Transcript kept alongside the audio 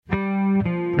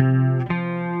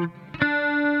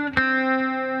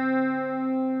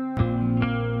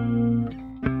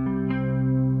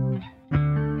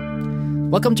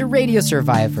Welcome to Radio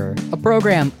Survivor, a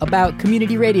program about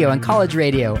community radio and college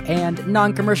radio and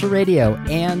non-commercial radio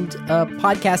and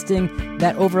podcasting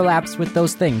that overlaps with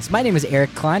those things. My name is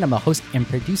Eric Klein. I'm a host and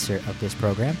producer of this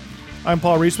program. I'm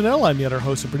Paul Reesmanel. I'm the other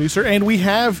host and producer, and we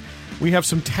have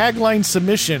some tagline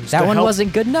submissions. That one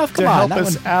wasn't good enough. Come on, to help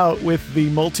us out with the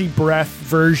multi-breath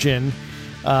version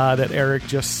that Eric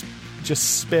just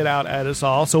spit out at us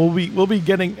all. So we'll be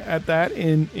getting at that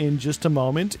in just a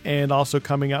moment, and also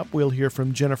coming up, we'll hear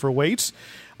from Jennifer Waits.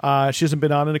 She hasn't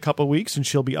been on in a couple of weeks, and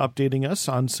she'll be updating us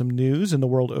on some news in the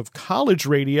world of college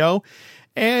radio.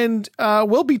 And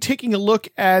we'll be taking a look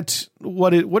at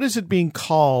what is it being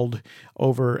called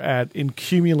over in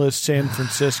Cumulus, San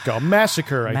Francisco.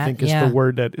 Massacre, I think, is the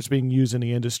word that is being used in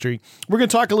the industry. We're going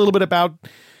to talk a little bit about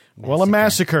a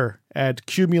massacre at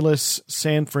Cumulus,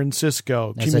 San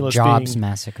Francisco. It's Cumulus a jobs being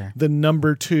massacre. the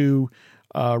number 2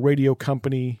 radio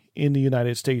company in the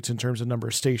United States in terms of number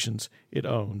of stations it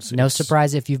owns. No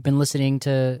surprise if you've been listening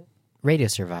to Radio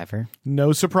Survivor.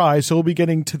 No surprise. So we'll be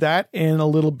getting to that in a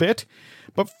little bit.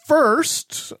 But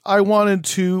first, I wanted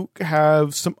to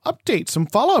have some updates, some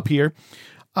follow-up here.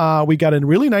 We got a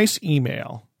really nice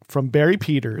email from Barry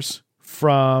Peters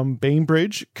from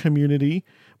Bainbridge Community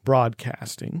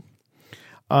Broadcasting.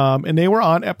 And they were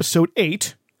on episode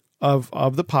 8 of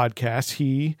the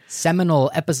podcast.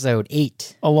 Seminal episode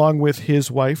 8. Along with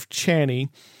his wife, Channy.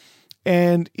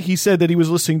 And he said that he was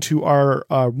listening to our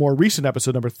more recent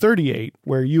episode, number 38,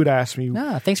 where you had asked me...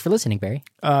 thanks for listening, Barry.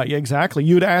 Yeah, exactly.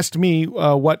 You had asked me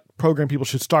what program people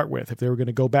should start with if they were going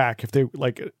to go back. If they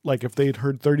if they had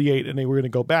heard 38 and they were going to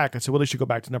go back, I said, well, they should go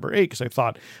back to number 8 because I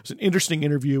thought it was an interesting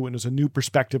interview and it was a new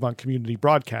perspective on community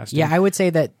broadcasting. Yeah, I would say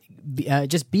that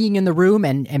just being in the room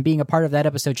and being a part of that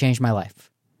episode changed my life.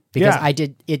 Because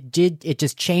it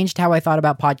just changed how I thought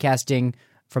about podcasting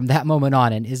from that moment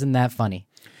on, and isn't that funny?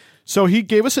 So he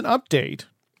gave us an update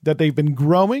that they've been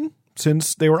growing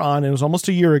since they were on, and it was almost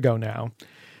a year ago now.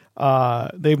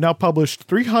 They've now published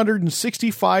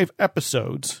 365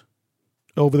 episodes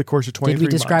over the course of 23 months. Did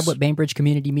we describe what Bainbridge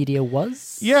Community Media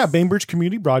was? Yeah, Bainbridge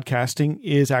Community Broadcasting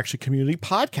is actually community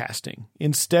podcasting.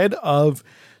 Instead of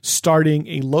starting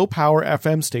a low-power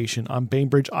FM station on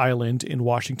Bainbridge Island in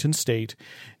Washington State,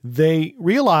 they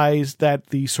realized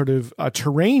that the sort of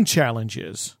terrain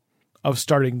challenges of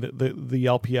starting the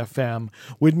LPFM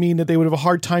would mean that they would have a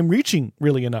hard time reaching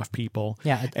really enough people.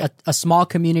 Yeah, a small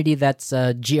community that's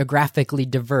geographically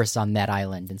diverse on that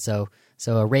island. And so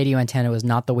a radio antenna was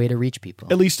not the way to reach people.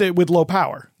 At least with low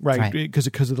power, right?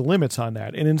 Because of the limits on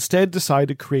that. And instead decided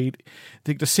to create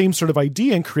the same sort of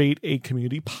idea and create a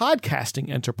community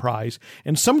podcasting enterprise.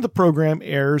 And some of the program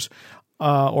airs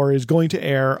or is going to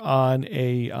air on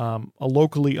a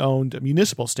locally owned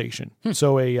municipal station.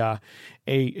 So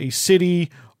a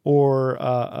city or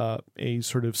a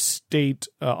sort of state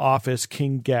office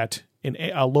can get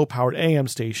a low-powered AM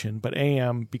station, but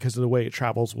AM, because of the way it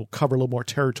travels, will cover a little more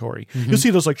territory. Mm-hmm. You'll see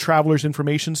those like travelers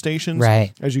information stations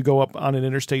as you go up on an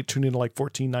interstate, tune into like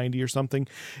 1490 or something.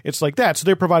 It's like that. So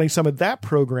they're providing some of that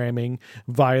programming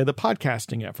via the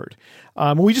podcasting effort.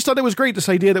 We just thought it was great, this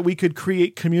idea that we could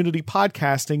create community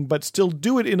podcasting, but still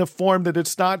do it in a form that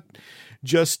it's not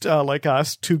just like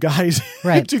us, two guys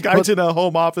in a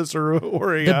home office or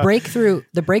a...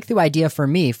 The breakthrough idea for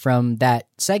me from that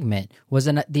segment was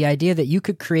the idea that you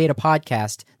could create a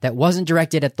podcast that wasn't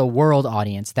directed at the world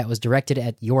audience, that was directed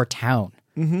at your town.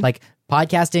 Mm-hmm. Like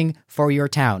podcasting for your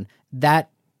town.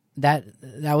 That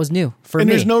was new for me.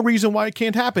 And there's no reason why it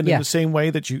can't happen in the same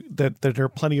way that there are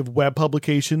plenty of web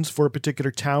publications for a particular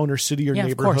town or city or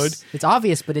neighborhood. Of course. It's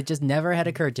obvious, but it just never had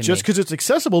occurred to me. Just because it's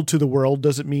accessible to the world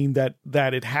doesn't mean that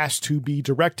it has to be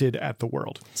directed at the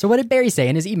world. So what did Barry say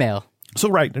in his email? So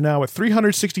they're now at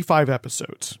 365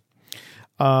 episodes.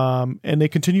 And they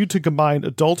continue to combine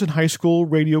adult and high school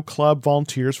radio club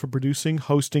volunteers for producing,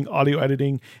 hosting, audio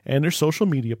editing, and their social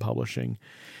media publishing.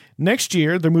 Next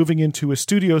year, they're moving into a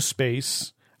studio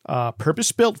space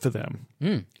purpose-built for them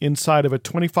inside of a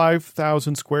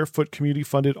 25,000 square foot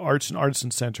community-funded arts and artisan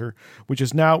center, which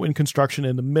is now in construction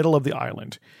in the middle of the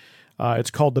island. It's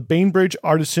called the Bainbridge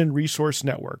Artisan Resource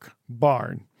Network,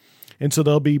 BARN. And so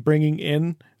they'll be bringing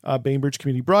in Bainbridge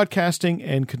Community Broadcasting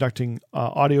and conducting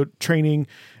audio training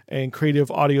and creative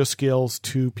audio skills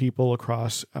to people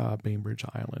across Bainbridge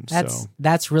Island.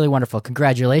 That's really wonderful.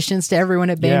 Congratulations to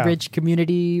everyone at Bainbridge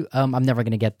Community. I'm never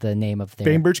going to get the name of their...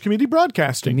 Bainbridge Community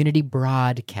Broadcasting. Community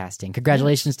Broadcasting.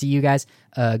 Congratulations to you guys.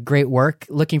 Great work.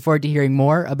 Looking forward to hearing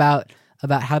more about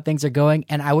how things are going.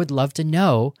 And I would love to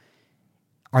know,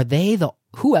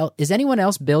 who else? Is anyone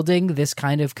else building this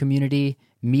kind of community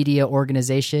media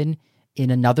organization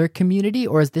in another community,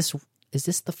 or is this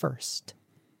the first?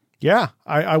 Yeah,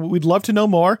 I we'd love to know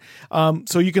more.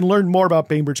 So you can learn more about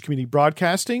Bainbridge Community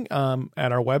Broadcasting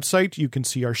at our website. You can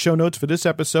see our show notes for this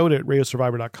episode at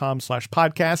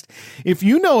radiosurvivor.com/podcast. If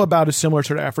you know about a similar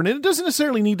sort of effort, and it doesn't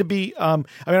necessarily need to be,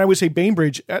 I would say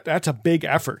Bainbridge, that's a big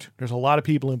effort. There's a lot of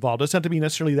people involved. It doesn't have to be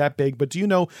necessarily that big, but do you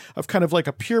know of kind of like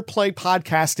a pure play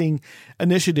podcasting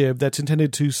initiative that's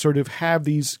intended to sort of have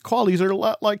these qualities that are a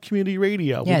lot like community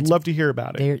radio? Yeah, We'd love to hear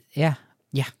about it. Yeah.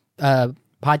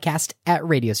 Podcast at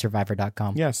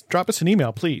radiosurvivor.com. Yes, drop us an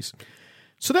email, please.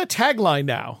 So that tagline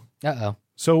now. Uh-oh.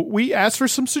 So we asked for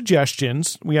some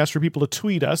suggestions. We asked for people to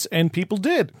tweet us, and people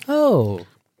did. Oh.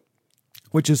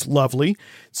 Which is lovely.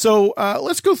 So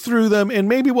let's go through them, and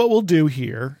maybe what we'll do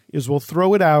here is we'll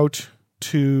throw it out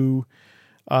to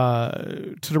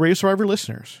the Radio Survivor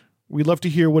listeners. We'd love to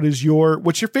hear what's your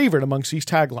favorite amongst these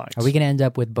taglines. Are we going to end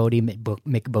up with Bodie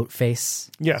McBoatface?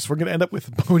 Yes, we're going to end up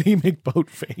with Bodie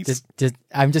McBoatface.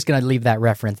 I'm just going to leave that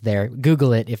reference there.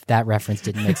 Google it if that reference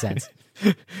didn't make sense.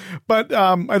 But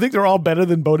I think they're all better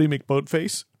than Bodie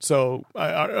McBoatface. So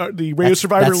the Radio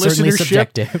Survivor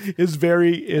listenership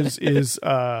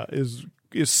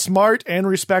is smart and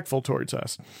respectful towards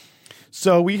us.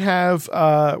 So we have,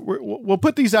 we'll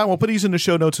put these out. We'll put these in the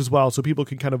show notes as well, so people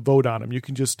can kind of vote on them. You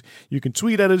can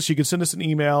tweet at us. You can send us an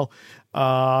email,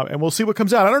 and we'll see what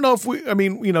comes out. I don't know if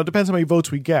depends how many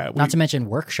votes we get. Not to mention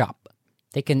workshop.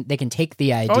 They can take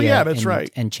the idea.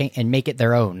 And make it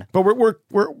their own. But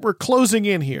we're closing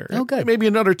in here. Oh, good. Maybe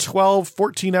another 12,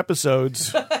 14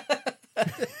 episodes.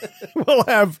 We'll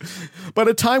have, by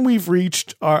the time we've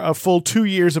reached a full 2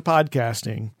 years of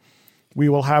podcasting, we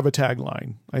will have a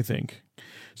tagline, I think.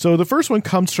 So the first one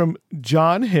comes from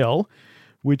John Hill,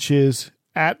 which is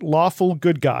at Lawful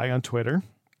Good Guy on Twitter.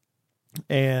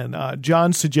 And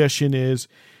John's suggestion is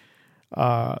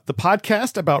the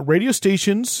podcast about radio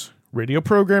stations, radio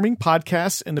programming,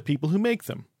 podcasts, and the people who make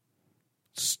them.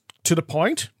 It's to the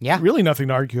point. Yeah. Really nothing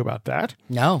to argue about that.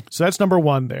 No. So that's number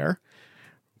one there.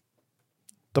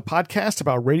 The podcast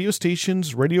about radio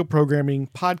stations, radio programming,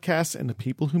 podcasts, and the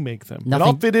people who make them. It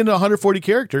all fit into 140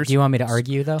 characters. Do you want me to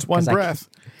argue, though? It's one breath.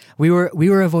 We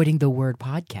were avoiding the word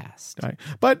podcast. Right.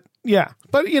 But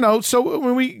so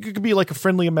when it could be like a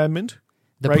friendly amendment.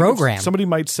 The right? program. Somebody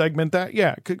might segment that.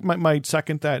 Yeah, might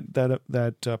second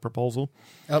that proposal.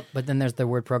 Oh, but then there's the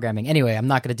word programming. Anyway, I'm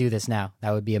not going to do this now.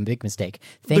 That would be a big mistake.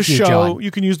 Thank you, John. Show.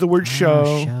 You can use the word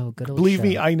show. Good old Believe show.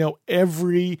 me, I know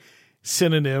every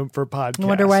synonym for podcast. I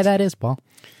wonder why that is, Paul.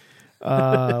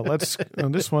 Let's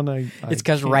on this one. It's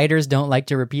because writers don't like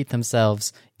to repeat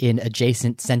themselves in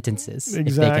adjacent sentences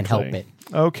if they can help it.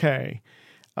 Okay.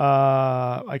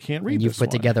 I can't read. You've put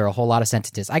together a whole lot of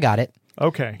sentences. I got it.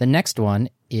 Okay. The next one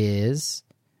is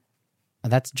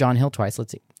that's John Hill twice.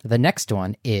 Let's see. The next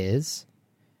one is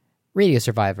Radio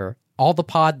Survivor. All the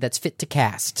pod that's fit to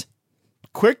cast.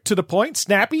 Quick, to the point,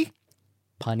 snappy,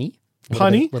 punny.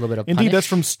 Punny. Little bit of Indeed, punish. that's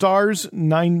from Stars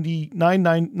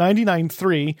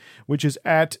 99.3, which is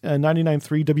at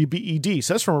 99.3 WBED.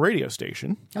 So that's from a radio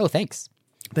station. Oh, thanks.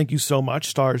 Thank you so much,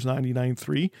 Stars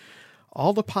 99.3.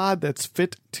 All the pod that's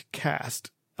fit to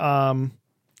cast.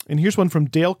 And here's one from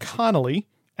Dale Connolly,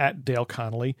 at Dale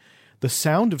Connolly. The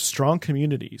sound of strong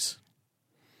communities.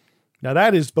 Now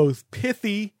that is both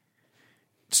pithy,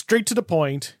 straight to the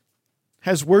point,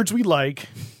 has words we like.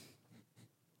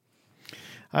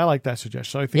 I like that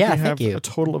suggestion. So I think we have a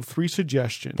total of 3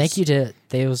 suggestions. Thank you to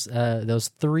those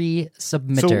 3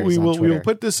 submitters. So we will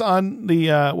put this on the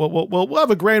we'll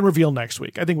have a grand reveal next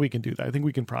week. I think we can do that. I think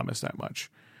we can promise that much.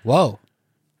 Whoa.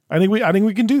 I think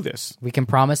we can do this. We can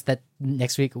promise that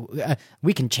next week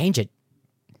we can change it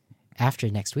after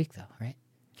next week though, right?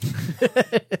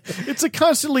 It's a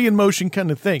constantly in motion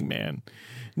kind of thing, man.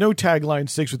 No tagline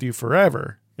sticks with you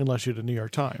forever unless you're the New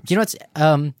York Times. You know what's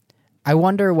I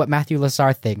wonder what Matthew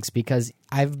Lasar thinks, because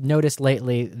I've noticed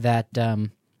lately that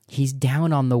he's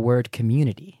down on the word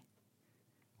community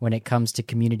when it comes to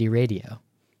community radio.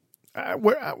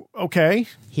 Okay.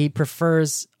 He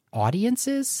prefers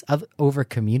audiences over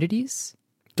communities.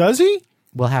 Does he?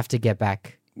 We'll have to get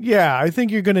back. Yeah, I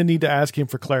think you're going to need to ask him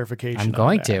for clarification. I'm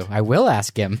going to. I will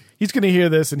ask him. He's going to hear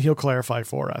this and he'll clarify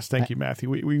for us. Thank you, Matthew.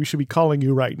 We should be calling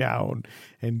you right now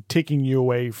and taking you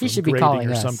away from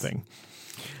grading or something.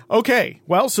 Okay,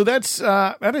 well, so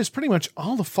that is pretty much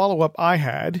all the follow-up I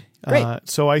had. Great.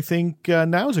 So I think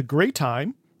now is a great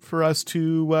time for us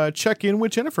to check in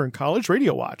with Jennifer in College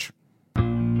Radio Watch.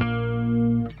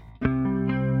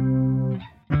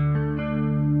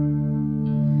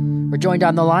 We're joined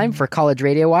on the line for College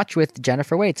Radio Watch with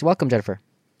Jennifer Waits. Welcome, Jennifer.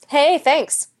 Hey,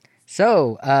 thanks.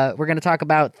 So we're going to talk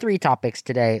about 3 topics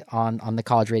today on the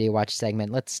College Radio Watch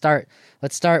segment. Let's start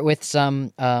with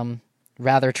some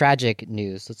rather tragic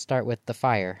news. Let's start with the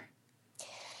fire.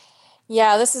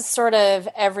 Yeah, this is sort of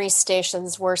every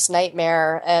station's worst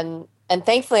nightmare. And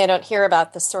thankfully, I don't hear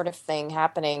about this sort of thing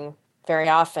happening very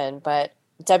often. But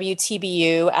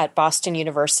WTBU at Boston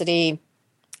University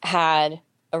had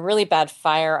a really bad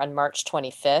fire on March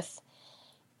 25th.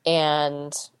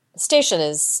 And the station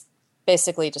is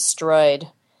basically destroyed.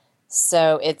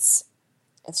 So it's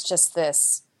just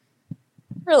this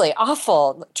really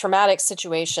awful, traumatic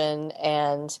situation.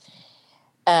 And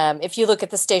if you look at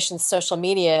the station's social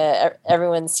media,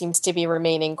 everyone seems to be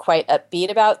remaining quite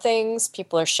upbeat about things.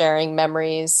 People are sharing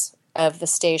memories of the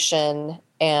station,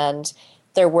 and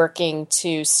they're working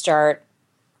to start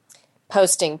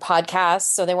posting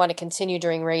podcasts. So they want to continue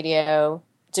doing radio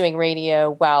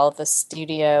while the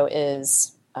studio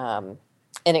is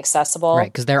inaccessible.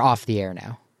 Right, because they're off the air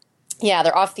now. Yeah,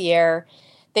 they're off the air.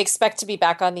 They expect to be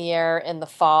back on the air in the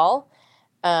fall.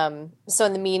 So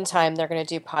in the meantime, they're going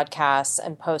to do podcasts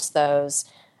and post those.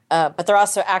 But they're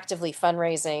also actively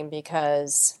fundraising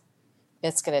because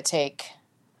it's going to take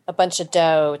a bunch of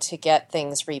dough to get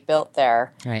things rebuilt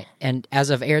there. Right. And as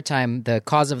of airtime, the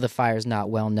cause of the fire is not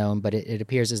well known, but it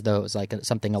appears as though it was like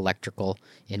something electrical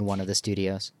in one of the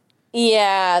studios.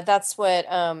 Yeah, that's what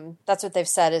they've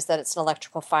said, is that it's an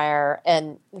electrical fire.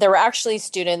 And there were actually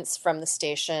students from the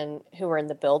station who were in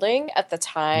the building at the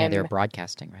time. Yeah, they were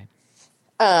broadcasting, right?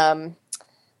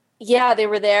 Yeah, they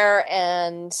were there,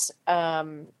 and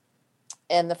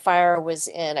the fire was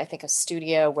in, I think, a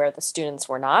studio where the students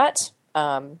were not.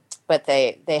 But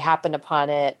they happened upon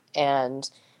it and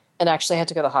actually had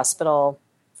to go to the hospital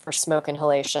for smoke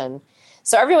inhalation.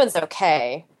 So everyone's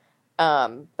okay.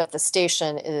 But the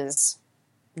station is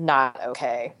not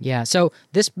okay. Yeah. So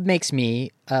this makes me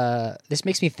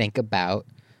think about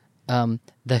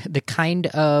the kind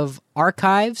of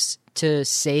archives to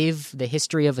save the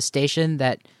history of a station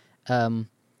that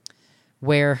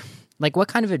where, like, what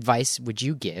kind of advice would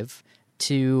you give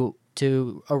to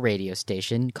a radio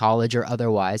station, college or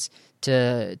otherwise,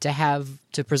 to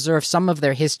preserve some of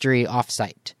their history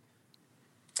offsite?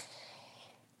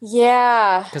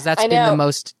 Yeah, because that's been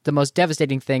the most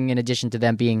devastating thing. In addition to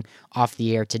them being off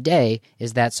the air today,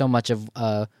 is that so much of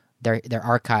their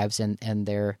archives and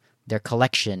their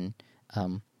collection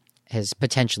has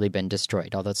potentially been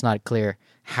destroyed. Although it's not clear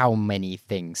how many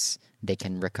things they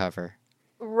can recover.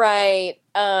 Right.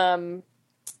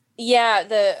 Yeah.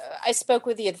 I spoke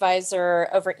with the advisor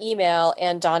over email,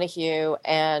 Ann Donahue,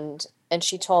 and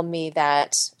she told me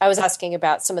that I was asking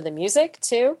about some of the music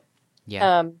too.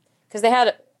 Yeah. Because they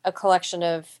had a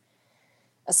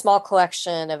small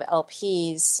collection of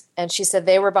LPs, and she said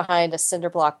they were behind a cinder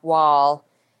block wall,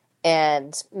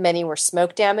 and many were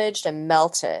smoke damaged and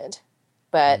melted,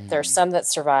 but there's some that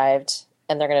survived,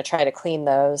 and they're going to try to clean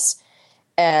those.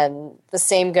 And the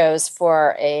same goes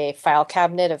for a file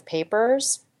cabinet of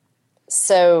papers.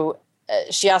 So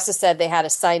she also said they had a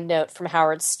signed note from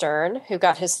Howard Stern, who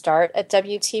got his start at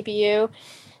WTBU.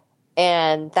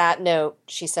 And that note,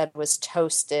 she said, was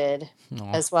toasted,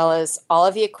 as well as all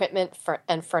of the equipment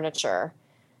and furniture.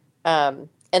 And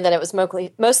that it was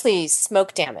mostly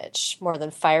smoke damage more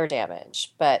than fire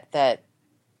damage, but that,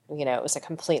 it was a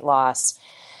complete loss.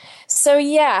 So,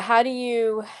 yeah, how do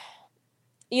you,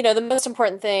 the most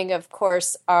important thing, of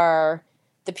course, are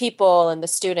the people and the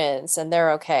students, and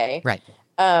they're okay. Right.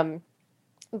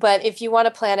 But if you want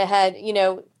to plan ahead,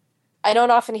 I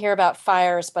don't often hear about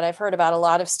fires, but I've heard about a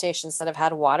lot of stations that have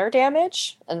had water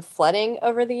damage and flooding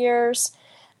over the years.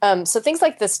 So things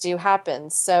like this do happen.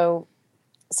 So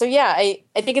yeah, I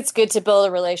think it's good to build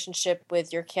a relationship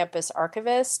with your campus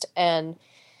archivist and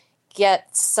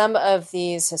get some of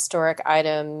these historic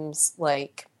items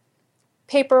like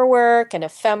paperwork and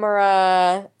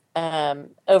ephemera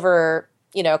over,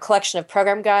 a collection of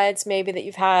program guides maybe that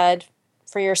you've had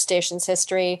for your station's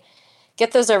history.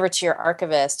 Get those over to your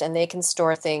archivist, and they can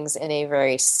store things in a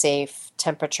very safe,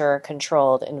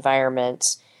 temperature-controlled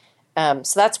environment.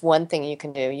 So that's one thing you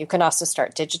can do. You can also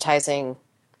start digitizing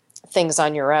things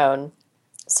on your own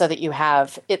so that you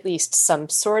have at least some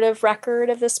sort of record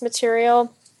of this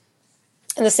material.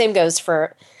 And the same goes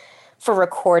for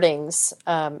recordings.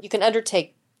 You can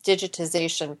undertake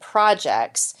digitization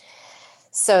projects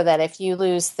so that if you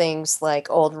lose things like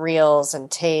old reels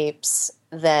and tapes,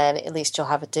 then at least you'll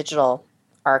have a digital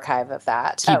archive of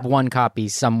that. Keep one copy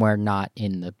somewhere not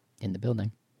in the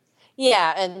building.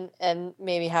 Yeah, and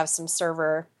maybe have some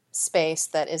server space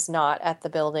that is not at the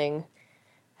building.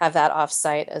 Have that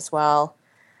offsite as well.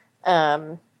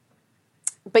 But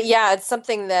yeah, it's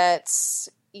something that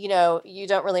you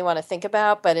don't really want to think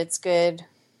about, but it's good.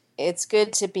 It's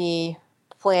good to be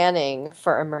planning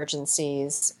for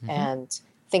emergencies and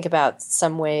think about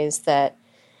some ways that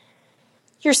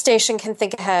your station can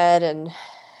think ahead, and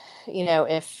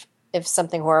if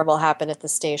something horrible happened at the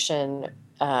station,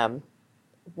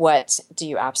 what do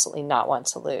you absolutely not want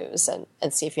to lose,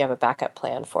 and see if you have a backup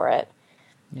plan for it.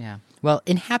 Yeah. Well,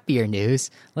 in happier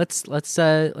news, let's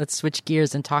switch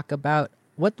gears and talk about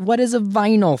what is a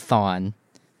vinyl-thon?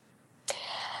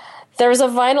 There's a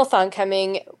vinyl-thon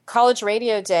coming, College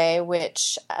Radio Day,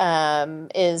 which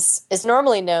is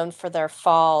normally known for their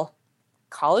fall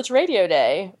College Radio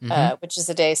Day, which is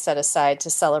a day set aside to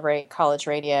celebrate college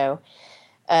radio.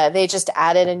 They just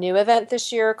added a new event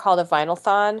this year called a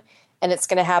vinyl-thon, and it's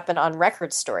going to happen on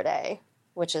Record Store Day,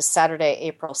 which is Saturday,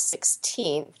 April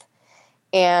 16th.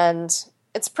 And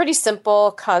it's a pretty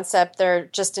simple concept. They're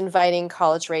just inviting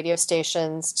college radio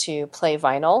stations to play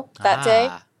vinyl that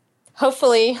day.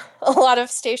 Hopefully, a lot of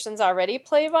stations already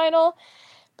play vinyl,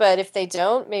 but if they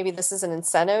don't, maybe this is an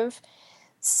incentive.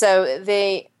 So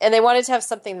they wanted to have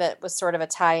something that was sort of a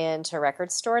tie-in to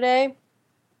Record Store Day.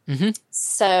 Mm-hmm.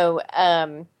 So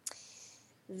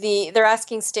they're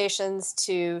asking stations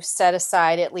to set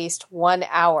aside at least 1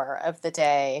 hour of the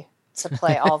day to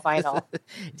play all vinyl.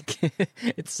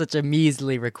 It's such a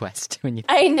measly request when you.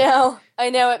 I know.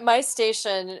 At my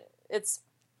station, it's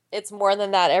more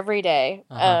than that every day.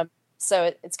 Uh-huh.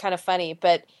 So it's kind of funny,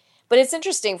 but it's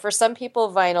interesting. For some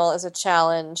people, vinyl is a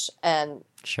challenge, and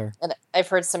sure. And I've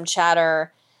heard some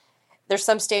chatter. There's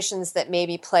some stations that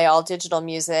maybe play all digital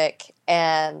music,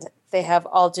 and they have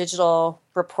all digital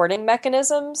reporting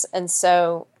mechanisms, and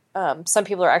so some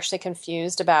people are actually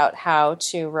confused about how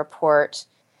to report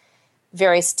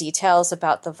various details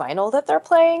about the vinyl that they're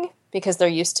playing, because they're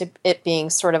used to it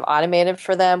being sort of automated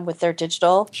for them with their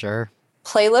digital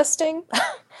playlisting.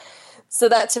 So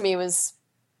that to me was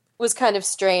kind of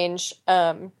strange.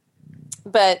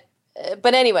 But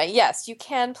anyway, yes, you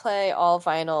can play all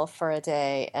vinyl for a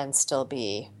day and still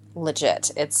be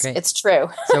legit. It's true.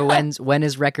 So when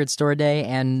is Record Store Day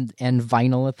and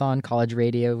Vinyl-a-thon, College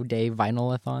Radio Day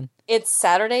Vinyl-a-thon? It's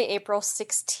Saturday, April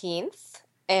 16th.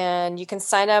 And you can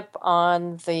sign up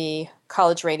on the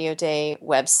College Radio Day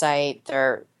website.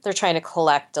 They're trying to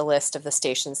collect a list of the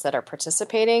stations that are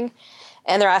participating.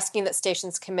 And they're asking that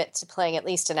stations commit to playing at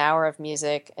least an hour of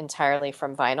music entirely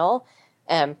from vinyl,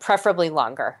 preferably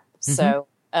longer. Mm-hmm. So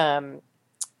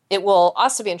it will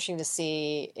also be interesting to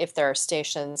see if there are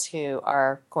stations who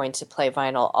are going to play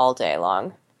vinyl all day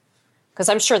long, because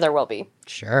I'm sure there will be.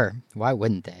 Sure. Why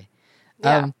wouldn't they?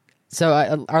 Yeah.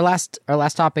 So our last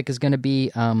topic is going to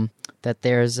be that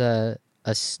there's a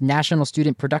National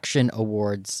Student Production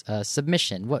Awards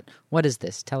submission. What is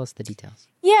this? Tell us the details.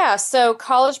 Yeah, so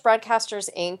College Broadcasters,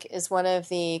 Inc. is one of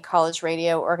the college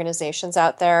radio organizations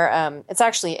out there. It's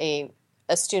actually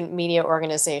a student media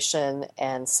organization,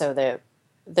 and so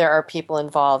there are people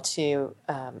involved who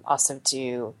also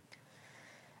do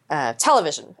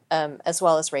television as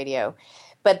well as radio.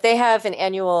 But they have an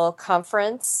annual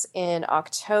conference in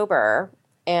October,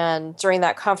 and during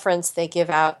that conference, they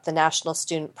give out the National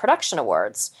Student Production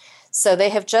Awards. So they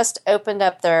have just opened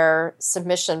up their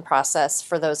submission process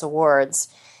for those awards,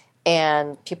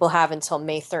 and people have until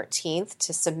May 13th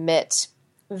to submit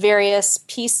various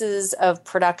pieces of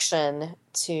production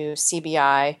to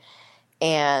CBI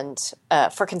and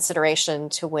for consideration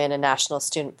to win a National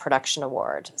Student Production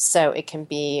Award. So it can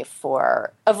be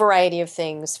for a variety of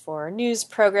things, for news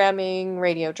programming,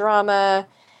 radio drama,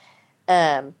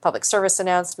 public service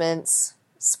announcements,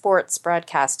 sports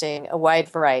broadcasting, a wide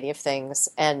variety of things.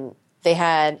 And they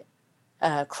had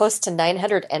close to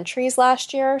 900 entries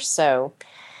last year, so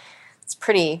it's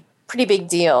pretty big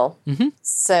deal. Mm-hmm.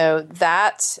 So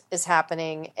that is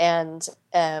happening, and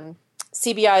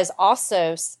CBI is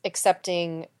also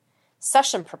accepting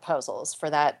session proposals for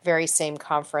that very same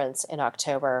conference in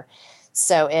October.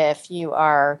 So if you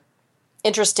are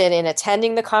interested in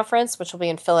attending the conference, which will be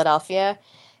in Philadelphia,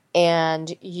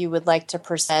 and you would like to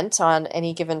present on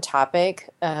any given topic,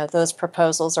 those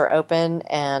proposals are open,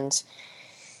 and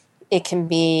it can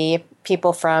be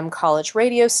people from college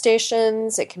radio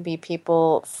stations, it can be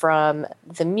people from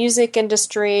the music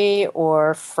industry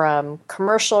or from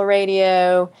commercial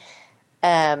radio.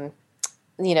 There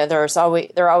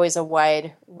are always a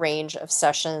wide range of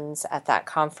sessions at that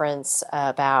conference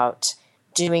about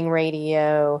doing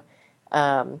radio,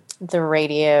 the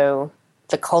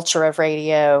culture of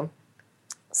radio.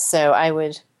 So I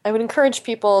would encourage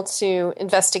people to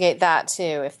investigate that too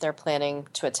if they're planning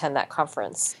to attend that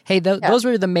conference. Hey, those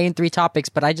were the main three topics,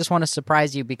 but I just want to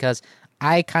surprise you because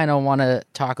I kind of want to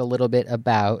talk a little bit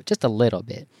about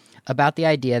the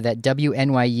idea that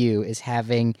WNYU is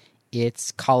having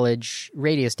its college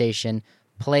radio station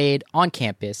played on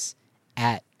campus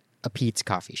at a Pete's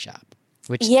Coffee Shop,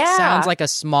 which Yeah. sounds like a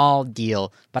small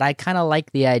deal, but I kind of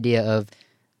like the idea of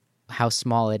how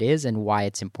small it is and why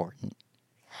it's important.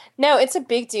 No, it's a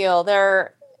big deal.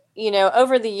 There,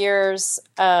 over the years,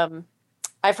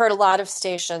 I've heard a lot of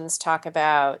stations talk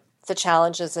about the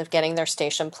challenges of getting their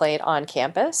station played on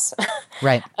campus.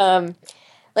 Right.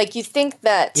 Like you think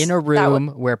that in a room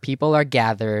where people are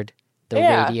gathered, the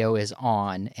Yeah. radio is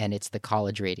on, and it's the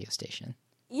college radio station.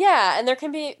 Yeah, and there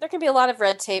can be a lot of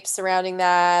red tape surrounding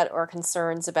that, or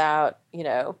concerns about,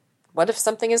 what if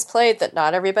something is played that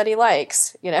not everybody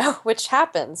likes, which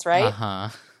happens, right? Uh-huh.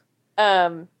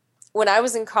 When I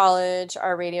was in college,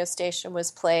 our radio station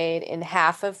was played in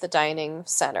half of the dining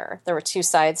center. There were two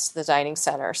sides to the dining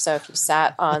center. So if you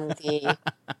sat on the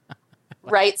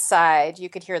right side, you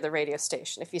could hear the radio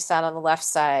station. If you sat on the left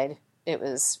side, it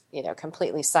was,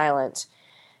 completely silent.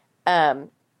 And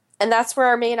that's where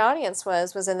our main audience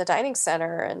was in the dining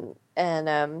center. And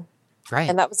Right.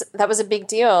 and that was a big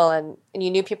deal. And you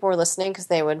knew people were listening because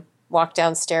they would walk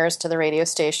downstairs to the radio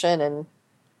station and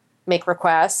make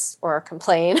requests or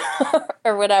complain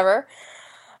or whatever.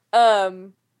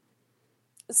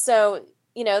 So,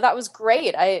 that was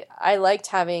great. I liked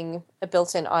having a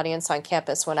built-in audience on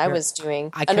campus when I was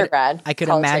doing undergrad. I could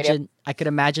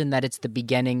imagine that it's the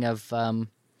beginning of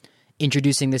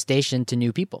introducing the station to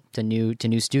new people, to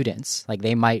new students. Like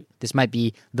this might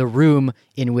be the room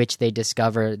in which they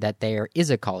discover that there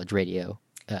is a college radio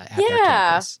at their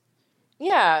campus.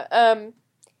 Yeah.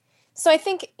 So I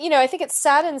think it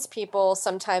saddens people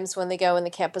sometimes when they go in the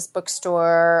campus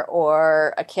bookstore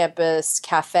or a campus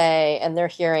cafe and they're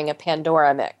hearing a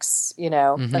Pandora mix,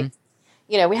 Mm-hmm. like,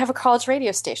 we have a college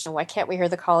radio station. Why can't we hear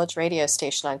the college radio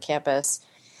station on campus?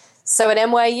 So at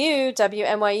NYU,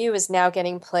 WNYU is now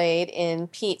getting played in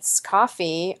Pete's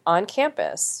Coffee on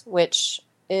campus, which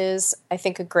is, I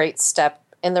think, a great step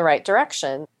in the right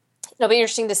direction. It'll be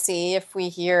interesting to see if we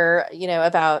hear,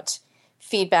 about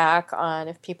feedback on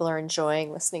if people are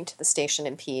enjoying listening to the station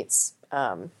in Pete's.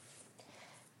 But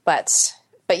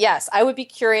yes, I would be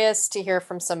curious to hear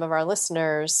from some of our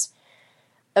listeners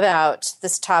about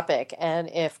this topic and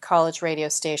if college radio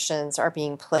stations are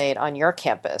being played on your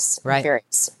campus in Right.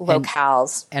 various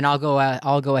locales. And I'll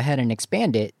go ahead and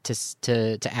expand it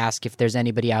to ask if there's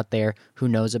anybody out there who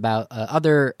knows about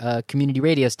other community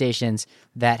radio stations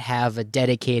that have a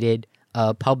dedicated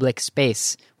public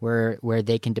space where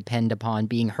they can depend upon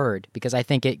being heard. Because I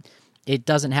think it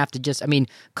doesn't have to just. I mean,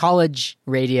 college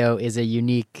radio is a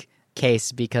unique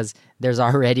case because there's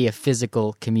already a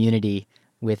physical community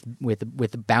with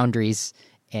boundaries,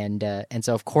 and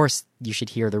so of course you should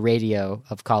hear the radio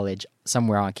of college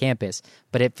somewhere on campus.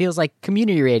 But it feels like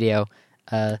community radio,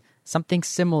 something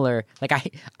similar. Like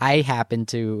I happen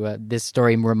to this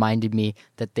story reminded me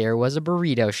that there was a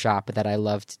burrito shop that I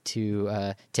loved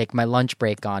to take my lunch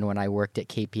break on when I worked at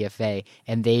KPFA,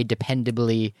 and they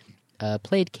dependably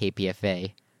played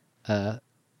KPFA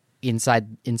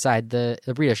inside the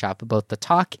burrito shop. Both the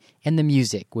talk and the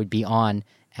music would be on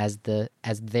as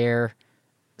their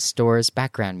store's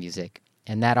background music,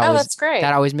 and that's great.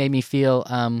 That always made me feel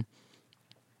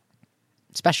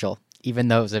special, even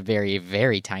though it was a very,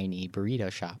 very tiny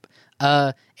burrito shop.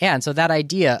 And so that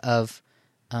idea of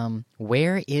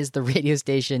where is the radio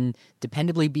station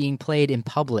dependably being played in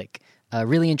public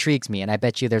really intrigues me, and I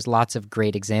bet you there's lots of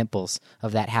great examples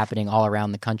of that happening all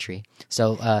around the country.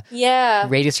 So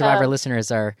Radio Survivor listeners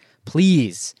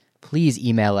please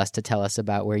email us to tell us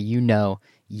about where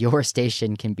your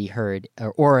station can be heard,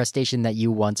 or a station that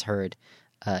you once heard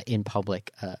in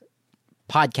public.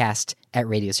 Podcast at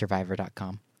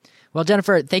radiosurvivor.com. Well,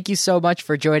 Jennifer, thank you so much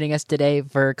for joining us today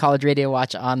for College Radio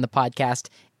Watch on the podcast.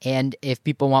 And if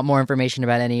people want more information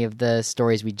about any of the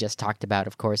stories we just talked about,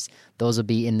 of course, those will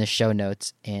be in the show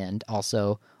notes and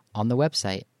also on the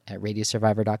website at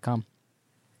radiosurvivor.com.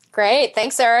 Great.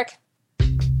 Thanks, Eric.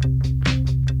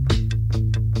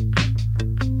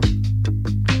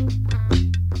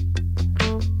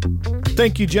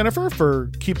 Thank you, Jennifer,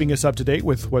 for keeping us up to date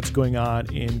with what's going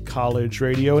on in college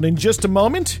radio. And in just a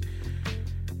moment,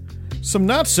 some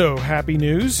not so happy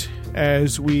news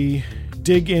as we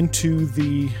dig into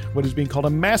what is being called a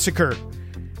massacre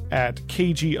at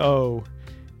KGO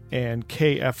and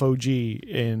KFOG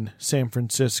in San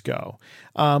Francisco.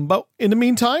 But in the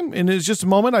meantime, in just a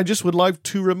moment, I just would like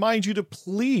to remind you to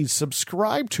please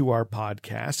subscribe to our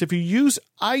podcast. If you use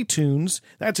iTunes,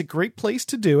 that's a great place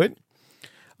to do it.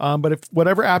 But if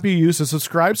whatever app you use to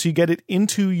subscribe, so you get it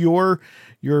into your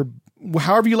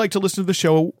however you like to listen to the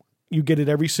show, you get it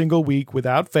every single week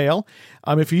without fail.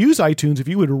 If you use iTunes, if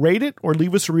you would rate it or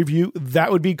leave us a review,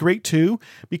 that would be great too,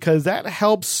 because that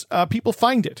helps people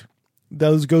find it.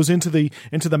 Those goes into the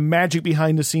magic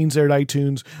behind the scenes there at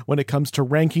iTunes when it comes to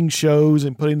ranking shows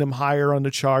and putting them higher on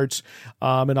the charts,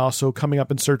 and also coming up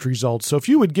in search results. So if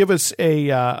you would give us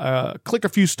a click a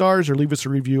few stars or leave us a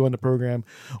review on the program,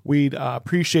 we'd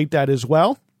appreciate that as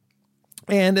well.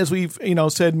 And as we've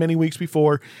said many weeks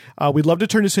before, we'd love to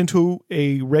turn this into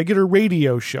a regular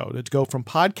radio show to go from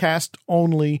podcast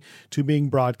only to being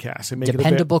broadcast and make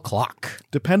dependable clock.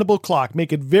 Dependable clock.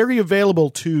 Make it very available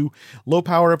to low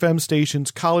power FM stations,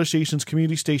 college stations,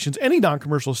 community stations, any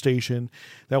non-commercial station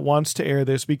that wants to air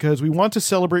this, because we want to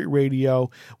celebrate radio.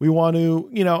 We want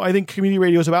to, I think community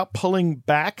radio is about pulling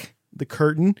back the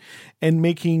curtain and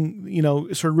making,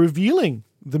 sort of revealing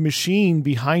the machine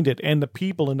behind it and the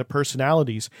people and the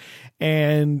personalities.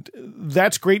 And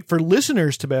that's great for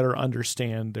listeners to better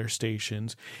understand their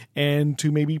stations and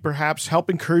to maybe perhaps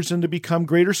help encourage them to become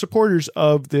greater supporters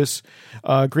of this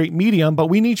great medium. But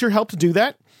we need your help to do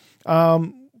that.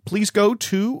 Please go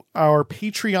to our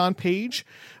Patreon page,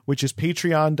 which is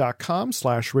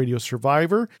patreon.com/Radio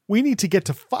Survivor. We need to get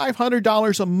to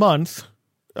 $500 a month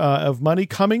of money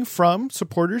coming from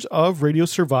supporters of Radio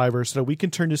Survivor so that we can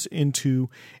turn this into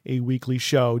a weekly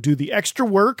show, do the extra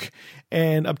work,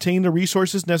 and obtain the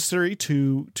resources necessary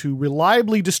to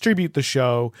reliably distribute the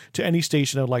show to any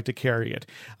station that would like to carry it.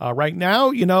 Right now,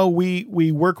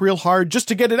 we work real hard just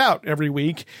to get it out every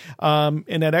week, and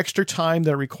that extra time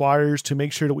that it requires to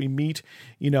make sure that we meet,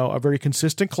 a very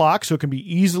consistent clock so it can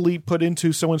be easily put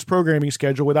into someone's programming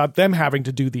schedule without them having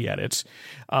to do the edits.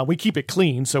 We keep it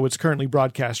clean, so it's currently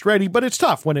broadcast ready, but it's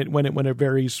tough when it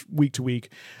varies week to week.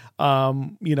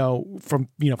 From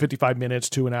 55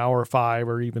 minutes to an hour or 5,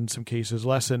 or even some cases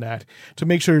less than that, to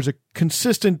make sure there's a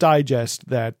consistent digest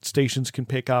that stations can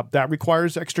pick up. That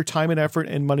requires extra time and effort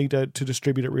and money to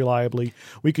distribute it reliably.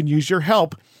 We can use your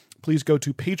help. Please go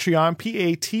to Patreon,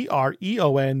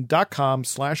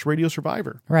 patreon.com/Radio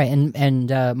Survivor. Right.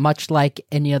 And much like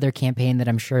any other campaign that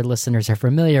I'm sure listeners are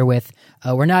familiar with,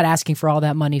 we're not asking for all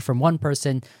that money from one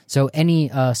person. So any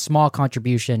small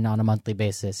contribution on a monthly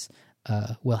basis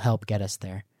will help get us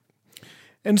there.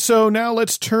 And so now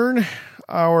let's turn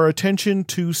our attention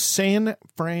to San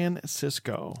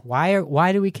Francisco.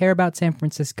 Why do we care about San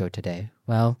Francisco today?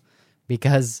 Well,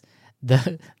 because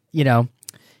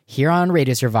here on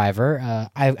Radio Survivor,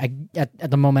 I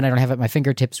at the moment I don't have at my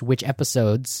fingertips which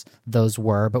episodes those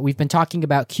were, but we've been talking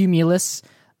about Cumulus.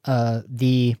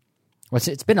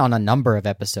 It's been on a number of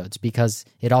episodes because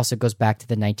it also goes back to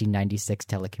the 1996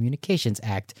 Telecommunications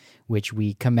Act, which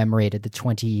we commemorated the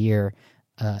 20-year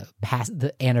past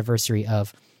the anniversary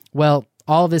of. Well,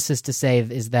 all this is to say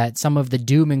is that some of the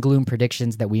doom and gloom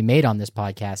predictions that we made on this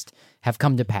podcast have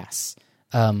come to pass.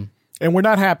 And we're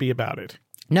not happy about it.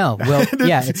 No, well,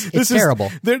 yeah, it's terrible.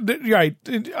 Right.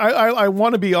 I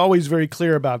want to be always very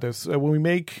clear about this. When we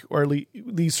make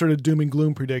these sort of doom and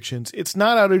gloom predictions, it's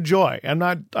not out of joy. I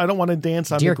don't want to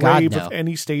dance on the grave of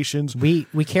any stations. We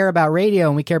care about radio,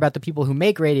 and we care about the people who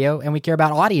make radio, and we care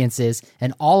about audiences,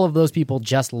 and all of those people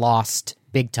just lost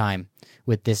big time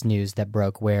with this news that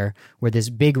broke, where this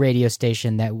big radio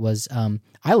station that was,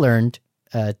 I learned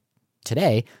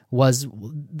today, was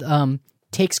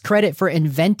takes credit for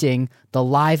inventing the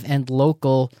live and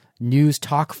local news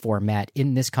talk format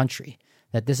in this country.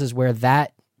 That this is where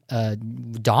that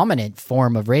dominant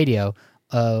form of radio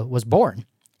was born,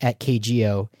 at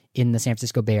KGO in the San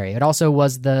Francisco Bay Area. It also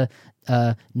was the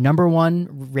number one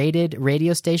rated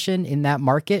radio station in that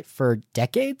market for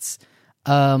decades.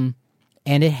 And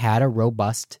it had a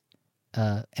robust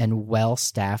and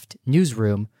well-staffed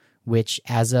newsroom, which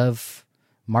as of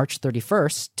March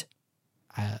 31st,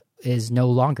 is no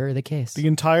longer the case. The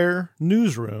entire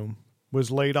newsroom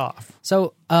was laid off.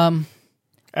 So, at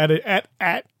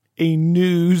a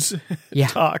news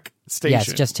talk station. Yeah,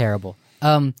 it's just terrible.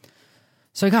 So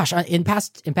gosh, in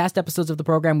past episodes of the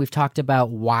program, we've talked about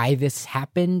why this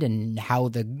happened and how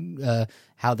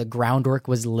the groundwork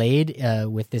was laid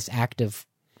with this act of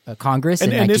Congress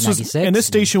in 1996. This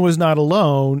station was not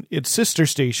alone. Its sister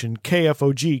station,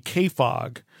 KFOG,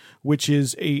 KFOG, which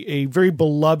is a very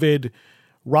beloved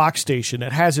rock station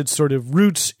that has its sort of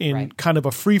roots in kind of a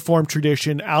freeform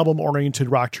tradition, album-oriented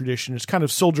rock tradition. It's kind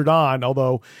of soldiered on,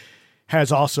 although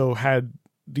has also had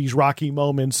these rocky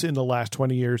moments in the last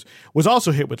 20 years, was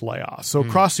also hit with layoffs. So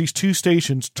across these two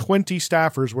stations, 20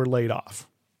 staffers were laid off.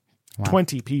 Wow.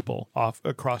 20 people off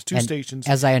across two stations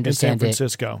as I understand in San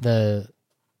Francisco.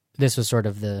 This was sort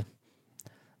of the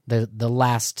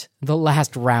last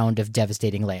round of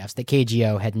devastating layoffs. The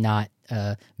KGO had not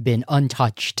been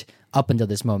untouched up until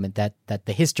this moment, that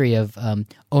the history of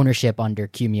ownership under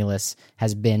Cumulus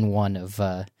has been one of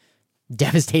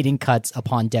devastating cuts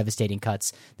upon devastating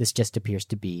cuts. This just appears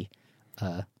to be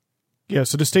Yeah,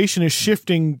 so the station is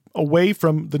shifting away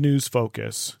from the news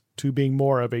focus to being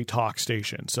more of a talk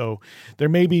station. So there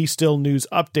may be still news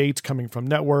updates coming from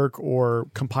network or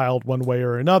compiled one way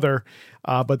or another,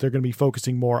 but they're going to be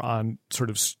focusing more on sort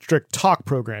of strict talk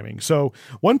programming. So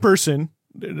one person,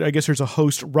 I guess there's a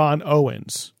host, Ron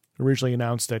Owens, originally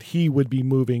announced that he would be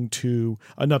moving to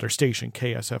another station,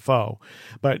 KSFO.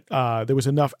 But there was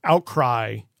enough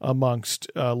outcry amongst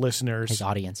listeners, His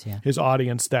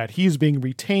audience, that he's being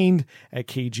retained at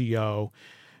KGO.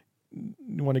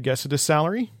 You want to guess at his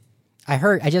salary?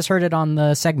 I just heard it on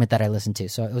the segment that I listened to.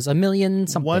 So it was $1 million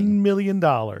something. $1 million.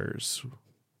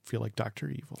 Feel like Dr.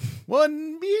 Evil.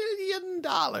 $1 million.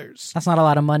 That's not a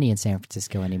lot of money in San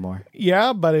Francisco anymore.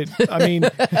 Yeah, but I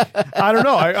don't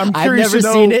know. I'm I've curious never to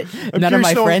know. seen it. I'm None of my curious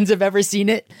to know- friends have ever seen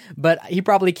it, but he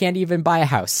probably can't even buy a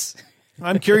house.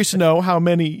 I'm curious to know how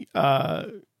many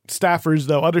staffers,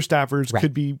 though, other staffers Right.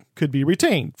 could be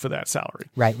retained for that salary.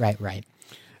 Right.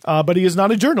 But he is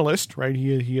not a journalist, right?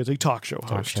 He is a talk show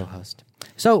host.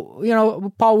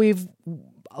 So, Paul,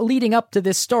 leading up to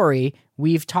this story,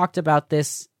 we've talked about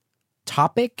this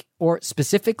topic or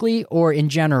specifically or in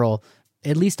general,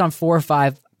 at least on 4 or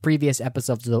 5 previous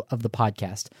episodes of the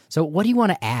podcast. So what do you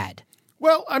want to add?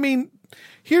 Well,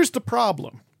 here's the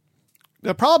problem.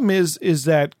 The problem is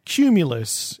that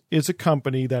Cumulus is a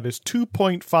company that is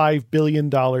 $2.5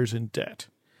 billion in debt.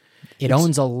 It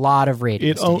owns a lot of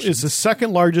radio stations. It's the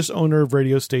second largest owner of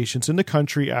radio stations in the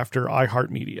country after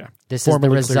iHeartMedia. This is the formerly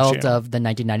Clear result Channel. of the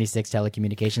 1996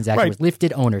 Telecommunications Act Right. with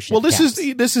lifted ownership. Well, this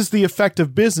caps. is the effect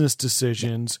of business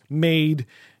decisions made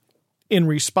in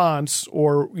response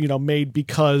or, made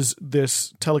because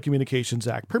this Telecommunications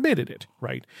Act permitted it,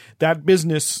 right? That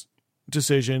business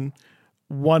decision,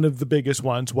 one of the biggest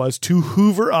ones, was to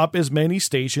hoover up as many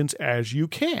stations as you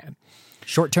can.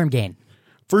 Short-term gain.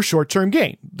 For short-term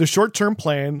gain. The short-term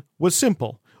plan was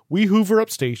simple. We hoover up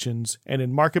stations, and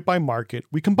in market by market,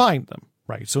 we combine them,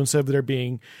 right? So instead of there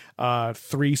being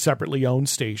 3 separately owned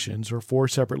stations or 4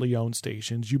 separately owned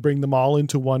stations, you bring them all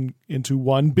into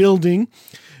one building.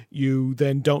 You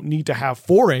then don't need to have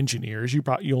 4 engineers. You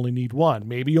only need 1.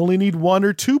 Maybe you only need 1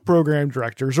 or 2 program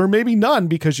directors, or maybe none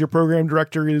because your program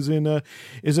director is in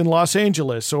Los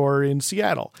Angeles or in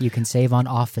Seattle. You can save on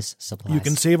office supplies. You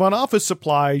can save on office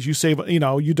supplies. You save,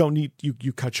 you don't need,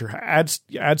 you cut your ad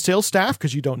sales staff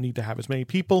because you don't need to have as many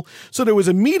people. So there was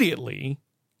immediately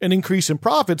an increase in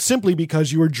profits simply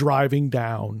because you were driving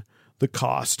down the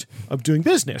cost of doing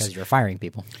business. Because you're firing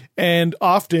people. And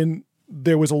often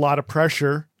there was a lot of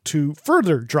pressure to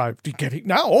further drive to get it.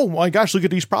 Now, oh my gosh, look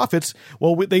at these profits.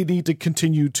 Well, they need to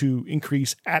continue to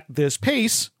increase at this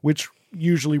pace, which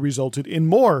usually resulted in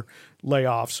more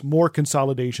layoffs, more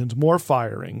consolidations, more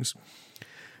firings.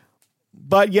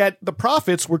 But yet the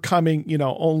profits were coming,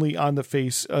 only on the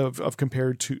face of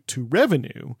compared to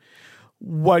revenue.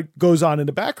 What goes on in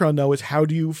the background, though, is how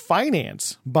do you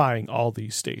finance buying all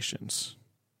these stations?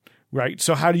 Right.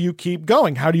 So how do you keep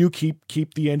going? How do you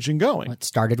keep the engine going? Well, it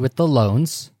started with the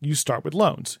loans. You start with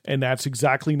loans. And that's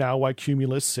exactly now why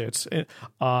Cumulus sits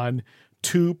on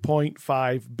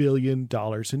 $2.5 billion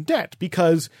in debt.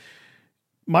 Because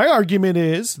my argument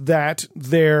is that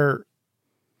their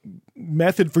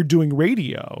method for doing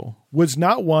radio was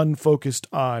not one focused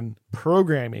on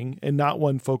programming and not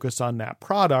one focused on that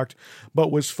product,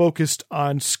 but was focused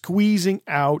on squeezing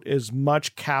out as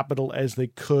much capital as they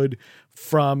could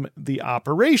from the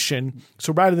operation.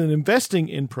 So rather than investing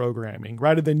in programming,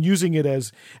 rather than using it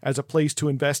as a place to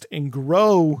invest and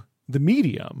grow the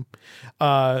medium,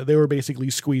 they were basically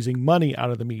squeezing money out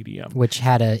of the medium, which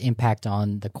had an impact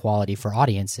on the quality for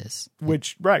audiences.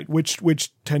 Which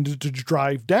tended to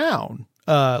drive down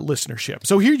listenership.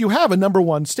 So here you have a number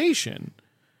 1 station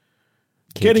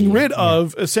getting rid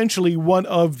of essentially one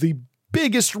of the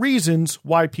biggest reasons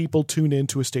why people tune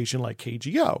into a station like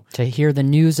KGO. To hear the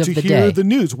news of the day. To hear the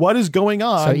news. What is going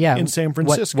on in San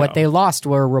Francisco? What they lost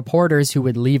were reporters who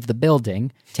would leave the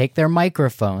building, take their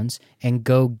microphones, and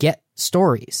go get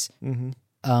stories. Mm-hmm.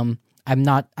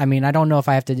 I don't know if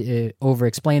I have to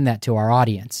over-explain that to our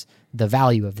audience, the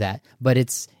value of that. But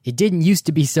it didn't used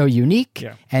to be so unique,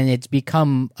 and it's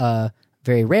become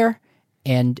very rare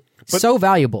and so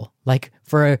valuable. Like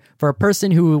for a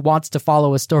person who wants to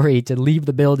follow a story, to leave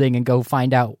the building and go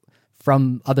find out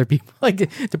from other people, like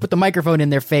to put the microphone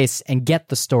in their face and get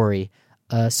the story,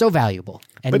 so valuable.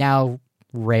 And now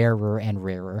rarer and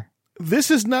rarer.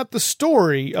 This is not the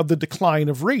story of the decline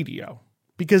of radio,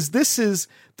 because this is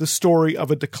the story of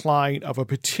a decline of a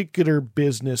particular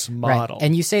business model. Right.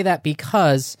 And you say that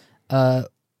because the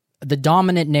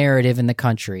dominant narrative in the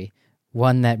country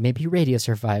one that maybe Radio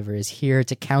Survivor is here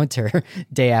to counter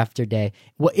day after day,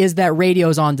 is that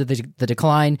radio's on to the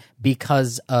decline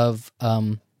because of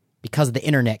the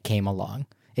internet came along.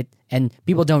 And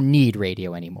people don't need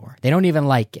radio anymore. They don't even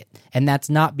like it. And that's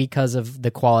not because of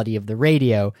the quality of the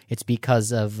radio. It's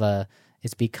because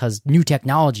new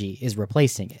technology is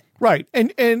replacing it. Right.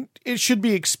 And it should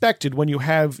be expected when you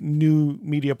have new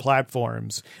media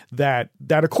platforms that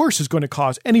of course is going to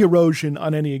cause any erosion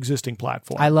on any existing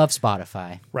platform. I love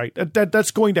Spotify. Right.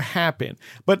 That's going to happen.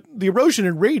 But the erosion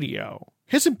in radio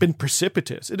hasn't been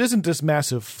precipitous. It isn't this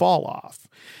massive fall off.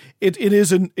 It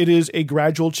is a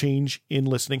gradual change in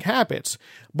listening habits.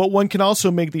 But one can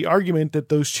also make the argument that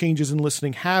those changes in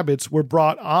listening habits were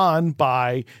brought on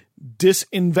by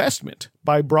disinvestment,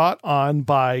 brought on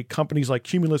by companies like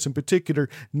Cumulus in particular,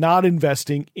 not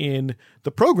investing in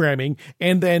the programming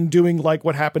and then doing like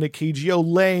what happened at KGO,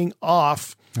 laying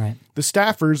off the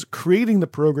staffers, creating the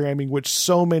programming, which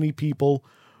so many people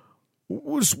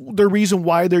was the reason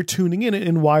why they're tuning in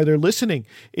and why they're listening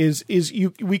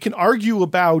we can argue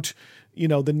about,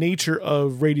 the nature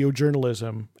of radio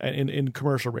journalism in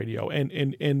commercial radio.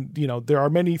 And there are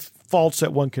many faults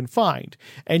that one can find.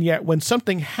 And yet when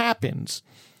something happens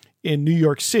in New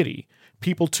York City,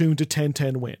 people tune to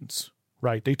 1010 Wins,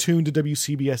 right? They tune to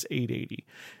WCBS 880.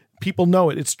 People know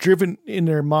it. It's driven in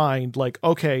their mind like,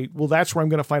 okay, well, that's where I'm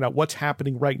going to find out what's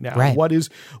happening right now. Right.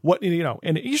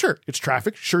 And sure, it's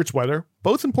traffic, sure, it's weather,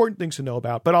 both important things to know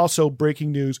about, but also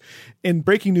breaking news. In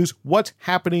breaking news, what's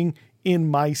happening in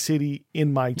my city,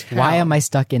 in my town. Why am I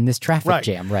stuck in this traffic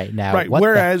jam right now? Right.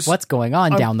 What's going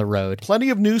on down the road?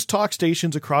 Plenty of news talk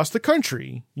stations across the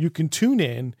country, you can tune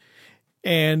in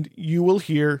and you will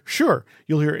hear,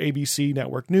 you'll hear ABC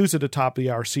Network News at the top of the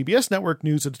hour, CBS Network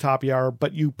News at the top of the hour,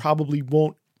 but you probably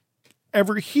won't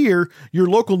ever hear your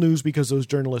local news because those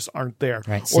journalists aren't there.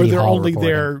 Right. Or they're only reporting.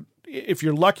 there, if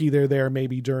you're lucky, they're there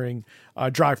maybe during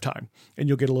drive time, and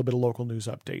you'll get a little bit of local news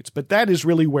updates. But that is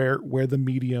really where the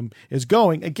medium is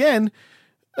going. Again,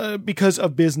 because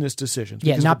of business decisions.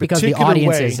 Yeah, not because the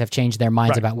audiences have changed their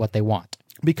minds about what they want.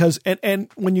 Because, and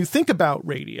when you think about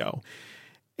radio,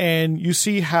 and you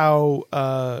see how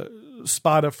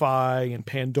Spotify and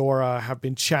Pandora have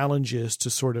been challenges to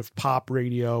sort of pop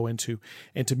radio and to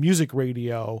music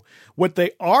radio, what they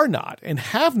are not and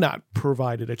have not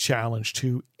provided a challenge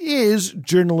to is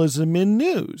journalism in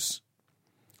news.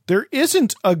 There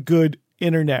isn't a good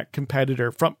internet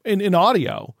competitor in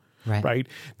audio, right?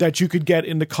 That you could get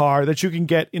in the car, that you can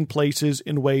get in places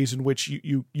in ways in which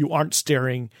you aren't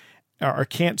staring or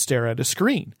can't stare at a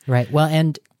screen. Right. Well,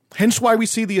 and hence why we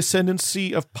see the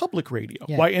ascendancy of public radio,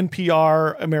 why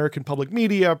NPR, American Public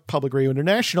Media, Public Radio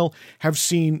International have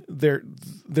seen their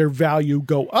value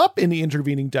go up in the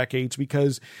intervening decades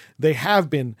because they have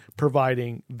been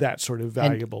providing that sort of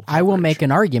valuable coverage. I will make an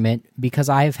argument, because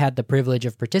I've had the privilege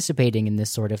of participating in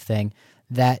this sort of thing,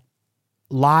 that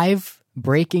live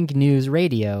breaking news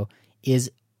radio is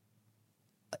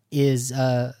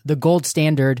the gold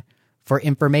standard for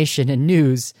information and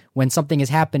news when something is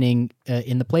happening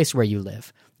in the place where you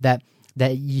live. That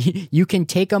you can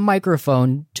take a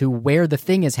microphone to where the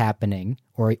thing is happening,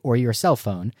 or your cell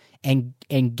phone, and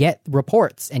get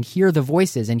reports and hear the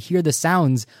voices and hear the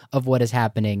sounds of what is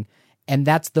happening, and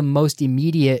that's the most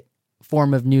immediate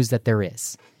form of news that there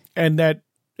is. And that,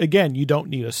 again, you don't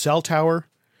need a cell tower.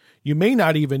 You may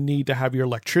not even need to have your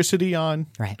electricity on.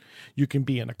 Right. You can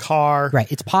be in a car.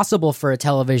 Right. It's possible for a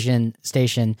television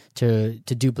station to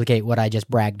duplicate what I just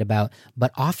bragged about,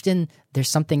 but often there's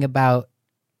something about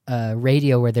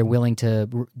radio where they're willing to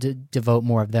devote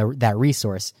more of that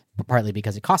resource, partly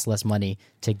because it costs less money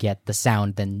to get the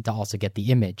sound than to also get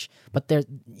the image. But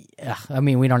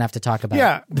we don't have to talk about.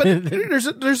 Yeah, but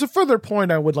there's a further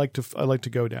point I'd like to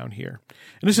go down here,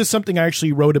 and this is something I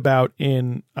actually wrote about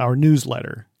in our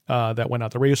newsletter that went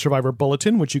out, the Radio Survivor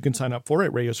Bulletin, which you can sign up for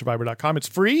at radiosurvivor.com. It's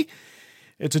free.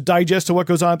 It's a digest of what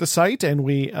goes on at the site, and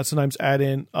we sometimes add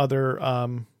in other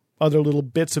little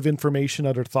bits of information,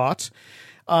 other thoughts.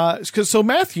 So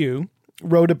Matthew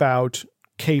wrote about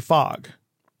KFOG,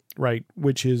 right,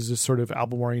 which is a sort of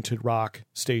album-oriented rock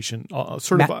station.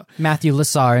 Matthew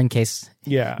Lasar, in case.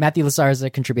 Yeah. Matthew Lasar is a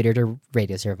contributor to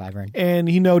Radio Survivor. And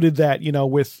he noted that,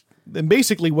 and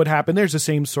basically what happened, there's the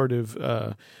same sort of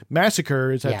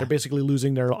massacre, is that they're basically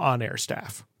losing their on-air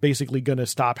staff, basically going to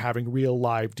stop having real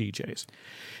live DJs.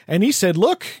 And he said,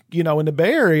 look, in the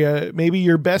Bay Area, maybe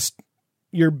your best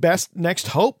next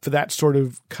hope for that sort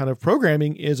of kind of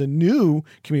programming is a new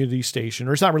community station,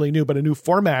 or it's not really new, but a new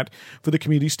format for the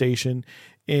community station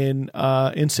in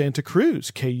Santa Cruz,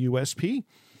 KUSP,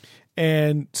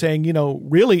 and saying,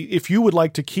 really, if you would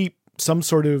like to keep some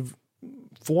sort of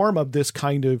form of this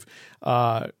kind of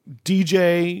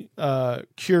DJ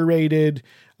curated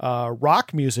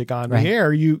rock music on the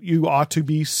air, you ought to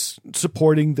be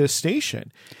supporting this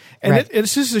station. And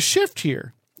this is a shift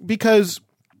here, because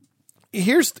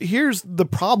here's the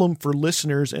problem for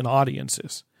listeners and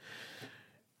audiences.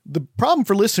 The problem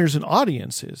for listeners and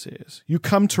audiences is you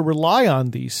come to rely on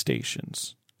these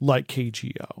stations like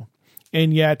KGO,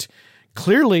 and yet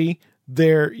clearly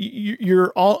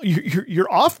you're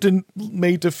often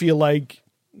made to feel like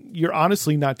you're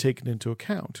honestly not taken into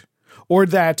account, or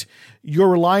that your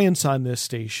reliance on this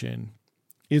station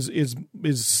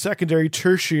is secondary,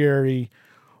 tertiary,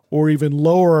 or even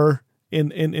lower in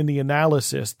the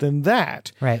analysis than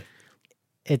that. Right.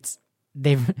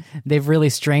 They've really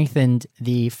strengthened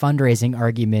the fundraising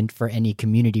argument for any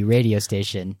community radio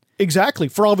station. Exactly.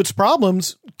 For all of its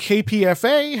problems,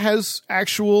 KPFA has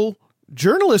actual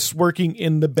journalists working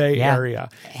in the Bay Area.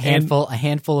 A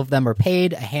handful of them are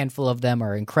paid. A handful of them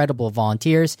are incredible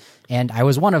volunteers. And I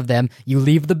was one of them. You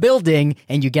leave the building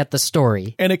and you get the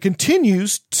story. And it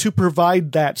continues to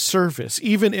provide that service,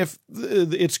 even if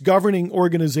its governing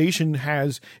organization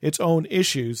has its own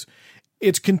issues.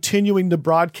 It's continuing to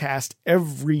broadcast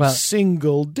every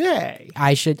single day.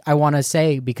 I want to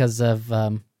say, because of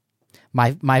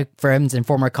my friends and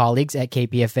former colleagues at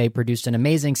KPFA produced an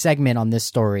amazing segment on this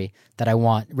story that I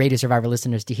want Radio Survivor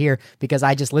listeners to hear, because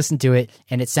I just listened to it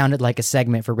and it sounded like a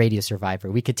segment for Radio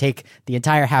Survivor. We could take the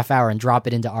entire half hour and drop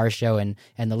it into our show, and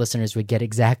the listeners would get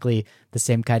exactly the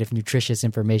same kind of nutritious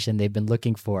information they've been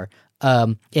looking for.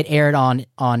 It aired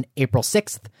on April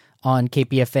 6th on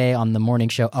KPFA on the morning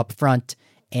show Up Front,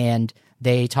 and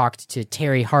they talked to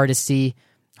Terry Hardesty,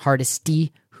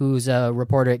 who's a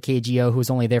reporter at KGO who's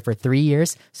only there for 3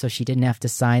 years, so she didn't have to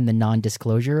sign the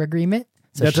non-disclosure agreement.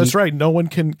 So that's right. No one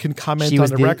can comment on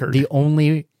the record. The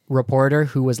only reporter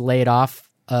who was laid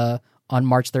off on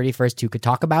March 31st who could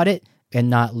talk about it and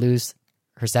not lose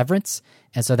her severance.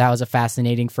 And so that was a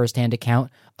fascinating firsthand account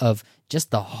of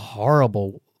just the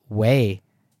horrible way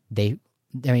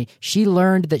she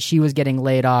learned that she was getting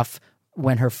laid off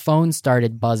when her phone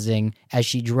started buzzing as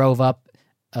she drove up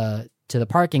to the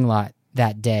parking lot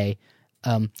that day,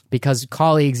 because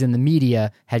colleagues in the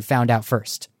media had found out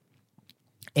first.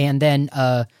 And then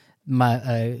Up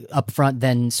Front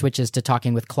then switches to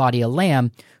talking with Claudia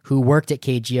Lamb, who worked at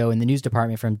KGO in the news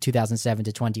department from 2007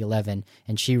 to 2011,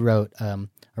 and she wrote a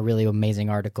really amazing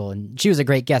article, and she was a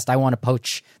great guest. I want to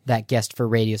poach that guest for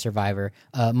Radio Survivor,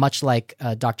 much like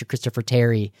Dr. Christopher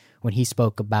Terry when he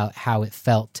spoke about how it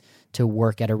felt to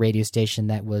work at a radio station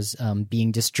that was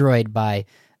being destroyed by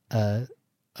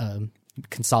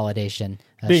consolidation.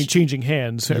 Changing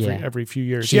hands every few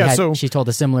years. She told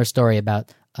a similar story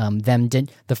about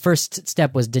the first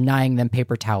step was denying them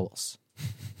paper towels.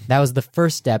 That was the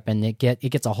first step, and it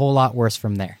gets a whole lot worse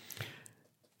from there.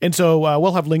 And so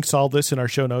we'll have links to all this in our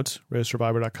show notes,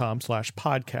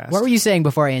 radiosurvivor.com/podcast. What were you saying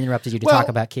before I interrupted you to talk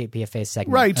about KPFA's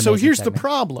segment? Right. So here's the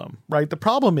problem, right? The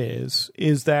problem is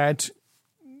that,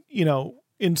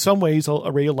 in some ways,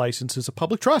 a radio license is a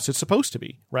public trust. It's supposed to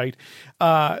be, right?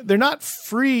 They're not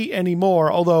free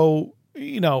anymore, although,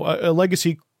 a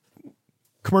legacy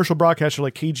commercial broadcaster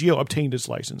like KGO obtained its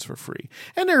license for free.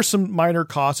 And there are some minor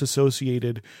costs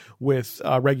associated with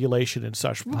regulation and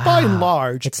such. Wow. By and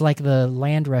large, it's like the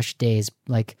land rush days.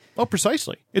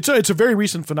 Precisely. It's a very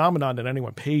recent phenomenon that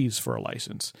anyone pays for a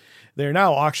license. They're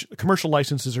now commercial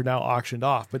licenses are now auctioned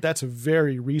off, but that's a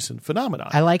very recent phenomenon.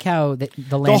 I like how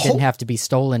the land didn't have to be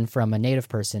stolen from a native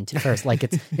person first.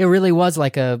 It really was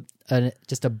like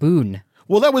just a boon.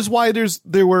 Well, that was why there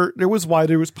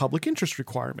was public interest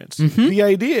requirements. Mm-hmm. The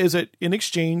idea is that in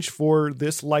exchange for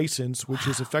this license, which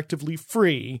is effectively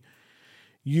free,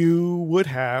 you would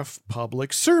have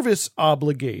public service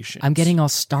obligations. I'm getting all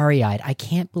starry-eyed. I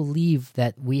can't believe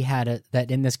that we had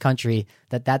that in this country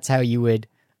that's how you would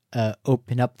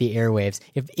open up the airwaves.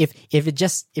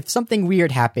 If something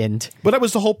weird happened. But that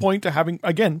was the whole point to having,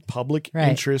 again, public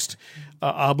interest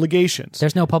obligations.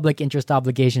 There's no public interest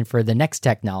obligation for the next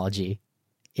technology.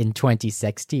 In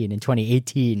 2016, in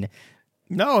 2018.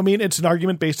 No, I mean, it's an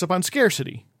argument based upon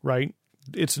scarcity, right?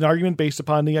 It's an argument based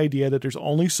upon the idea that there's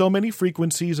only so many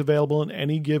frequencies available in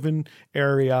any given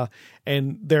area,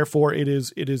 and therefore it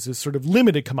is a sort of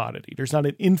limited commodity. There's not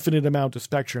an infinite amount of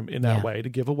spectrum in that way to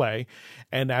give away,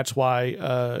 and that's why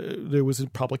there was a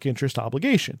public interest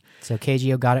obligation. So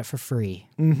KGO got it for free.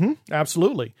 Mm-hmm,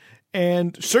 absolutely.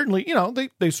 And certainly,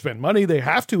 they spend money. They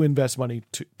have to invest money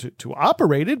to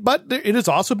operate it, but it has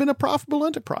also been a profitable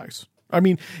enterprise. I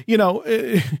mean,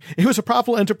 it was a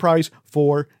profitable enterprise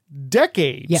for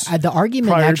decades. Yeah, the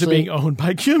argument prior actually, to being owned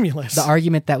by Cumulus. The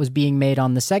argument that was being made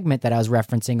on the segment that I was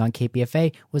referencing on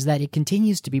KPFA was that it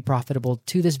continues to be profitable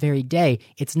to this very day.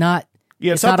 It's not.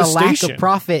 Yeah, it's not a lack station. of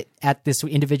profit at this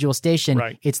individual station.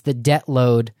 Right. It's the debt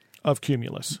load of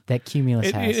Cumulus that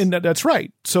Cumulus has. And that's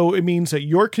right. So it means that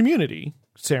your community,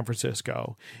 San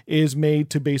Francisco, is made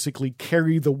to basically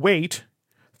carry the weight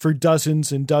for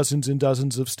dozens and dozens and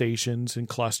dozens of stations and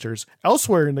clusters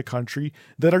elsewhere in the country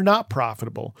that are not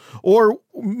profitable, or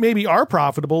maybe are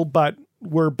profitable, but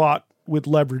were bought with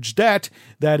leveraged debt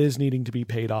that is needing to be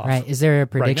paid off. Right. Is there a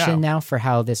prediction right now for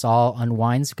how this all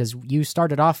unwinds? Because you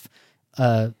started off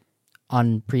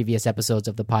on previous episodes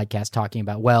of the podcast talking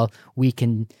about, well, we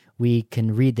can read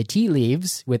the tea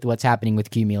leaves with what's happening with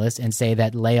Cumulus and say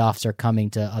that layoffs are coming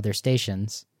to other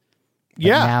stations. But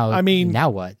now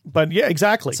what? But yeah,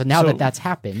 exactly. So now that's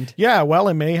happened. Yeah, well,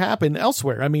 it may happen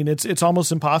elsewhere. I mean, it's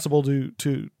almost impossible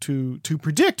to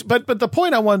predict. But the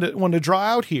point I wanted to draw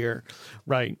out here,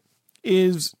 right,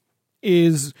 is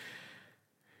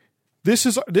this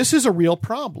is a real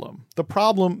problem. The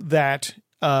problem that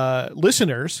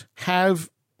listeners have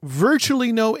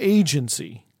virtually no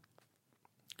agency.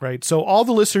 Right. So all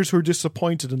the listeners who are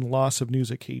disappointed in the loss of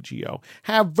news at KGO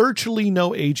have virtually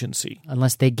no agency.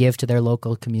 Unless they give to their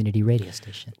local community radio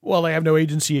station. Well, they have no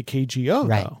agency at KGO,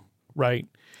 right. though. Right.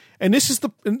 And this is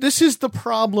the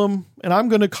problem, and I'm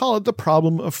going to call it the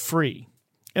problem of free.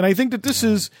 And I think that this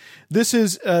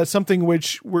is something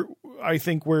which we're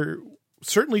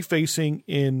certainly facing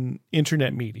in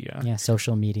internet media. Yeah,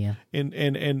 social media.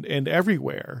 And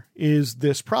everywhere is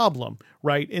this problem,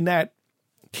 right? In that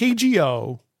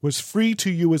KGO was free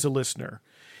to you as a listener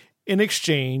in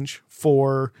exchange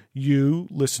for you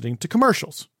listening to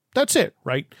commercials. That's it,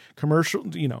 right? Commercial,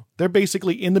 they're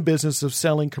basically in the business of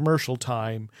selling commercial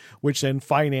time, which then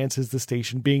finances the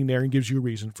station being there and gives you a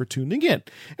reason for tuning in.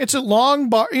 It's a long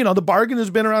the bargain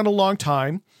has been around a long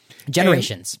time.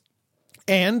 Generations.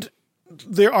 And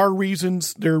there are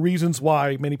reasons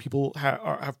why many people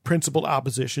have principled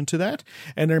opposition to that,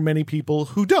 and there are many people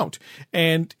who don't.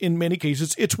 And in many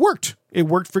cases, it's worked.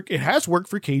 It has worked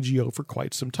for KGO for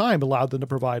quite some time, allowed them to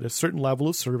provide a certain level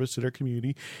of service to their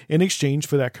community in exchange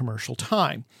for that commercial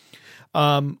time.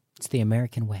 It's the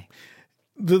American way.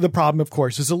 The problem, of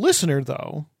course, as a listener,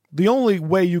 though, the only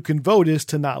way you can vote is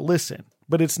to not listen,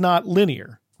 but it's not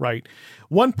linear. Right.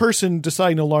 One person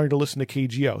deciding no longer to listen to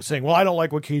KGO, saying, well, I don't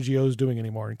like what KGO is doing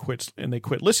anymore, and they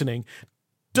quit listening,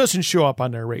 doesn't show up on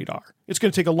their radar. It's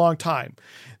going to take a long time.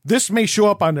 This may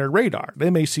show up on their radar. They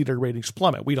may see their ratings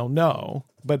plummet. We don't know,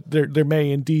 but there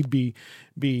may indeed be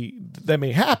that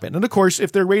may happen. And of course,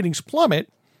 if their ratings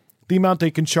plummet, the amount they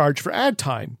can charge for ad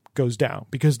time goes down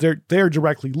because they're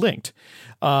directly linked.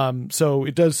 So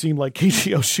it does seem like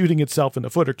KGO shooting itself in the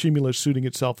foot, or Cumulus shooting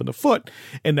itself in the foot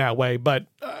in that way. But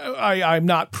I'm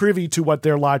not privy to what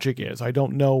their logic is. I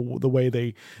don't know the way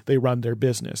they run their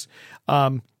business.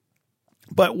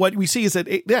 But what we see is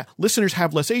that listeners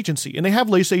have less agency, and they have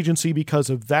less agency because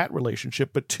of that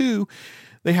relationship. But two,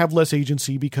 they have less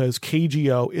agency because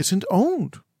KGO isn't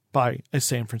owned by a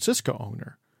San Francisco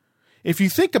owner. If you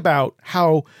think about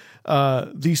how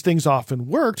these things often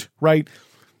worked, right,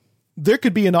 there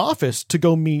could be an office to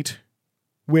go meet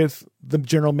with the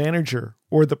general manager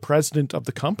or the president of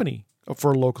the company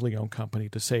for a locally owned company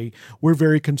to say, we're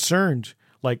very concerned,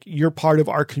 like, you're part of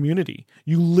our community.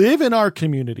 You live in our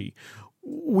community.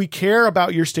 We care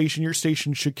about your station. Your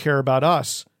station should care about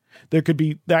us. There could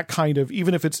be that kind of,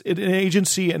 even if it's an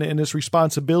agency and this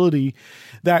responsibility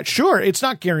that, sure, it's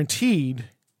not guaranteed,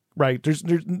 right?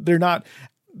 They're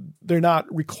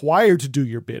not required to do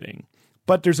your bidding,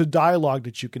 but there's a dialogue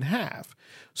that you can have.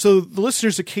 So the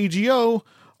listeners at KGO,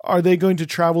 are they going to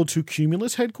travel to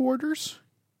Cumulus headquarters?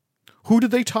 Who do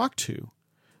they talk to?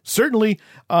 Certainly,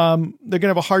 they're going to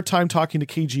have a hard time talking to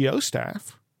KGO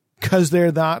staff because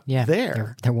they're not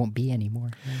there. There won't be any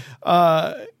more.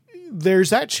 There's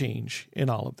that change in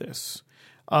all of this.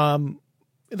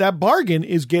 That bargain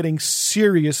is getting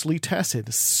seriously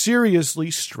tested, seriously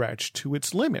stretched to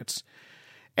its limits.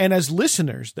 And as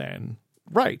listeners then,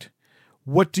 right,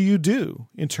 what do you do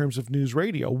in terms of news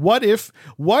radio? What if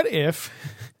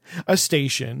a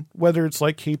station, whether it's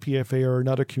like KPFA or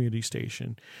another community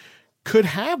station, could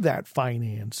have that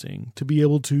financing to be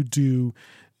able to do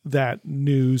that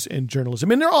news and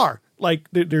journalism? And there are, like,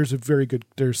 there's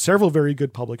several very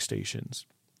good public stations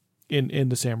in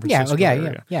the San Francisco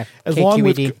area. Yeah.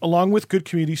 Along with good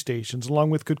community stations, along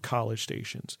with good college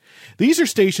stations. These are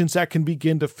stations that can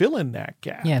begin to fill in that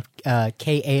gap. Yeah,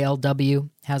 KALW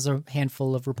has a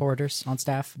handful of reporters on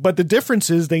staff. But the difference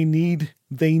is they need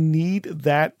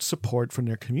that support from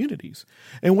their communities.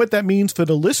 And what that means for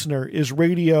the listener is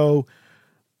radio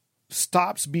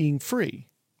stops being free.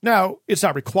 Now, it's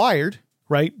not required,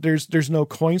 right? There's no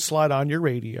coin slot on your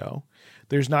radio.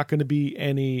 There's not going to be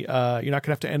any, you're not going to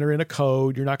have to enter in a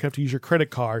code. You're not going to have to use your credit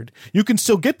card. You can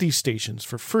still get these stations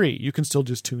for free. You can still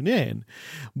just tune in.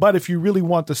 But if you really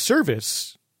want the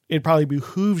service, it probably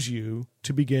behooves you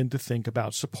to begin to think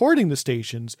about supporting the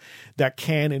stations that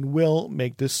can and will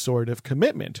make this sort of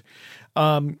commitment.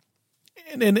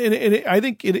 And I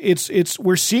think it's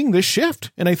we're seeing this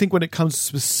shift, and I think when it comes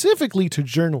specifically to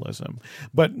journalism,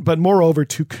 but moreover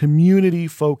to community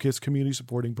focused, community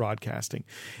supporting broadcasting,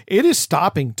 it is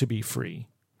stopping to be free.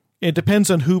 It depends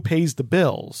on who pays the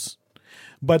bills,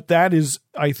 but that is,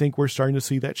 I think we're starting to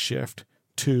see that shift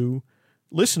to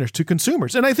listeners, to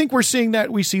consumers, and I think we're seeing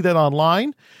that. We see that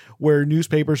online, where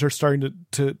newspapers are starting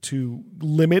to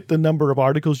limit the number of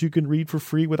articles you can read for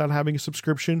free without having a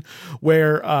subscription,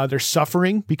 where they're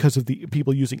suffering because of the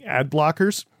people using ad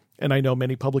blockers. And I know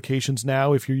many publications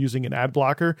now, if you're using an ad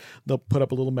blocker, they'll put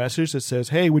up a little message that says,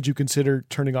 hey, would you consider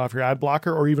turning off your ad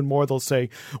blocker? Or even more, they'll say,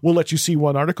 we'll let you see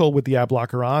one article with the ad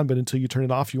blocker on, but until you turn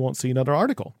it off, you won't see another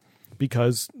article.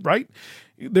 Because, right,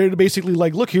 they're basically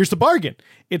like, look, here's the bargain.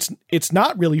 It's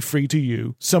not really free to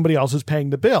you. Somebody else is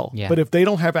paying the bill. Yeah. But if they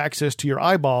don't have access to your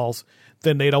eyeballs,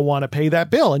 then they don't want to pay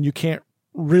that bill. And you can't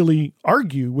really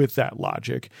argue with that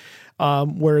logic.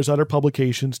 Whereas other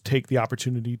publications take the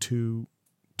opportunity to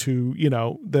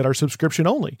that are subscription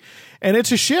only. And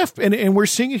it's a shift. And we're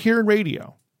seeing it here in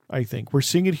radio. I think we're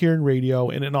seeing it here in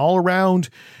radio and in all around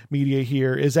media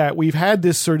here is that we've had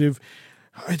this sort of,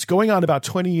 it's going on about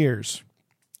 20 years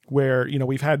where,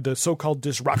 we've had the so-called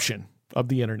disruption of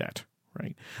the internet,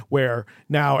 right? Where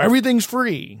now everything's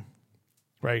free,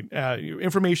 right?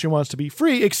 Information wants to be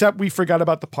free, except we forgot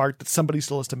about the part that somebody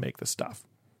still has to make the stuff,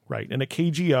 right? And at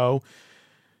KGO,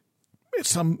 it's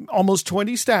some almost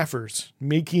 20 staffers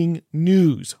making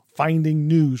news, finding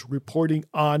news, reporting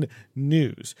on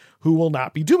news, who will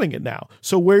not be doing it now.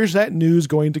 So where's that news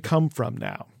going to come from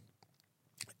now?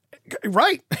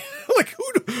 Right. Like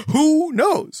who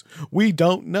knows? We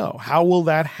don't know. How will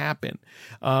that happen?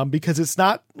 Because it's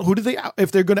not,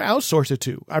 if they're going to outsource it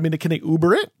to, I mean, can they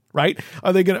Uber it? Right?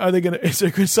 Is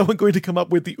there someone going to come up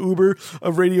with the Uber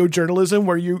of radio journalism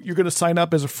where you're going to sign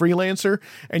up as a freelancer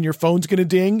and your phone's going to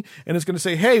ding and it's going to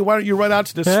say, hey, why don't you run out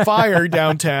to this fire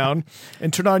downtown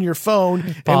and turn on your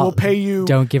phone and we'll pay you.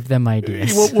 Don't give them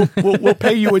ideas. We'll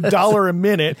pay you $1 a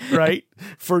minute, right?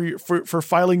 For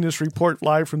filing this report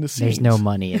live from the scenes. There's no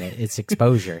money in it. It's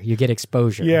exposure. You get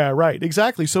exposure. Yeah, right.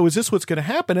 Exactly. So is this what's going to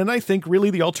happen? And I think really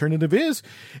the alternative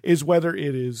is whether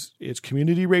it's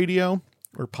community radio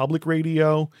or public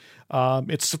radio.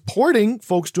 It's supporting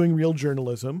folks doing real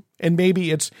journalism, and maybe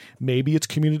it's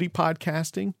community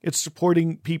podcasting. It's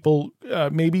supporting people,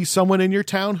 maybe someone in your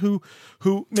town who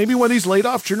maybe one of these laid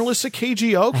off journalists at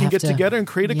KGO can get together and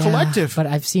create a collective. But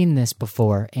I've seen this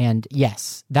before, and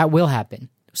yes, that will happen.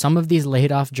 Some of these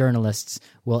laid off journalists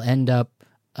will end up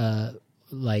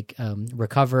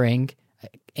recovering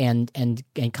and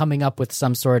coming up with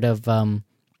some sort of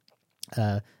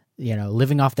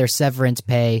living off their severance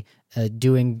pay,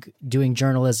 doing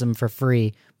journalism for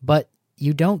free, but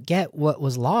you don't get what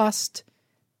was lost.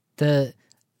 This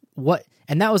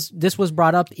was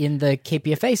brought up in the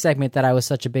KPFA segment that I was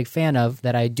such a big fan of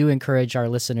that I do encourage our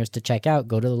listeners to check out.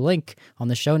 Go to the link on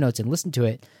the show notes and listen to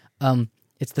it.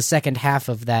 It's the second half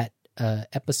of that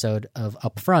episode of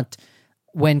Upfront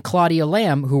when Claudia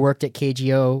Lamb, who worked at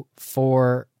KGO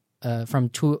from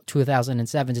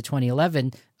 2007 to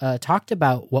 2011, talked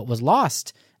about what was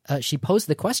lost. She posed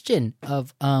the question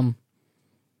of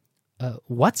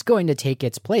what's going to take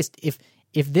its place if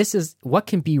this is what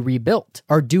can be rebuilt,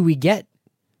 or do we get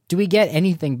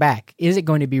anything back? Is it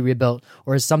going to be rebuilt,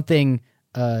 or is something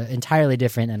entirely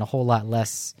different and a whole lot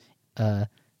less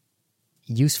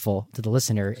useful to the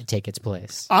listener take its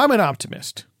place? I'm an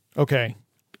optimist, okay,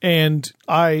 and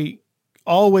I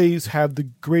always have the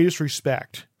greatest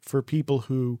respect for people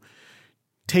who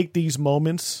take these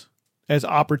moments as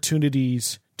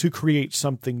opportunities to create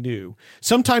something new.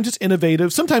 Sometimes it's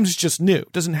innovative. Sometimes it's just new.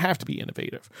 It doesn't have to be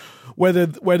innovative.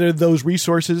 Whether those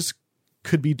resources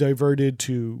could be diverted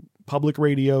to public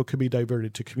radio, could be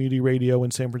diverted to community radio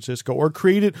in San Francisco, or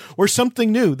created, or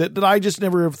something new that I just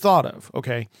never have thought of.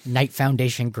 Okay. Knight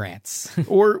Foundation grants.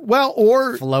 or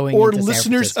flowing or into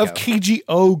listeners of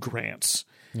KGO grants.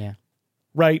 Yeah.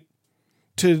 Right.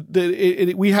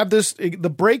 we have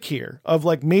the break here of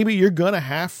like, maybe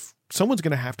someone's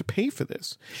going to have to pay for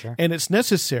this. Sure. And it's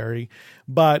necessary,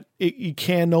 but you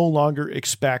can no longer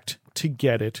expect to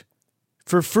get it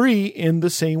for free in the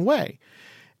same way.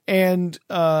 And,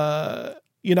 I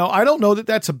don't know that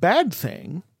that's a bad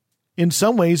thing. In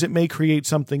some ways, it may create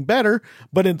something better,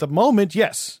 but at the moment,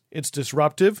 yes, it's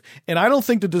disruptive. And I don't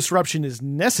think the disruption is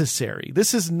necessary.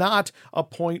 This is not a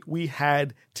point we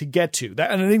had to get to.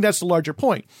 And I think that's the larger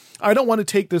point. I don't want to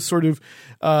take this sort of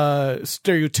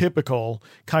stereotypical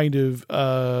kind of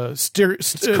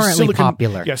currently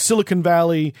popular. Yeah, Silicon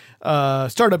Valley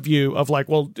startup view of like,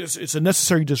 well, it's a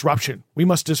necessary disruption. We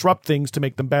must disrupt things to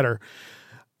make them better.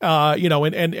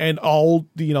 And all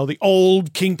the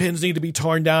old kingpins need to be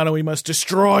torn down, and we must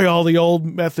destroy all the old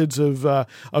methods of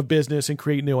business and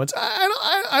create new ones.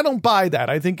 I don't buy that.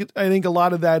 I think a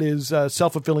lot of that is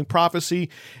self-fulfilling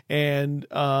prophecy, and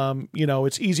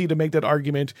it's easy to make that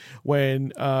argument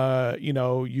when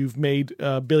you've made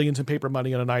billions in paper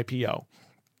money on an IPO.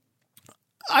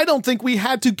 I don't think we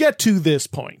had to get to this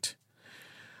point.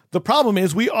 The problem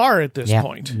is we are at this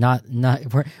point. Not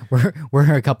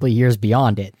we're a couple of years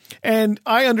beyond it. And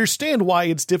I understand why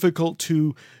it's difficult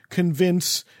to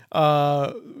convince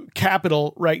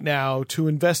capital right now to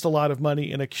invest a lot of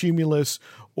money in a Cumulus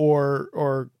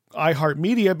or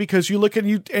iHeartMedia, because you look at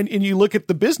you look at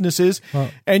the businesses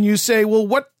and you say, well,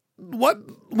 what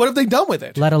have they done with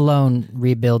it? Let alone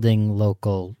rebuilding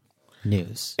local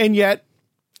news. And yet,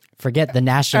 forget the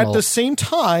national. At the same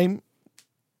time,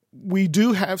 we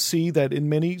do see that in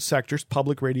many sectors,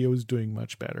 public radio is doing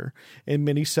much better. In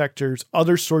many sectors,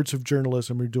 other sorts of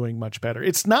journalism are doing much better.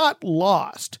 It's not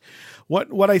lost.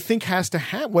 What I think has to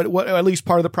happen, what at least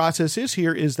part of the process is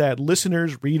here, is that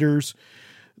listeners, readers,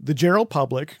 the general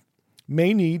public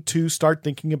may need to start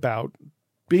thinking about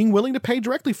being willing to pay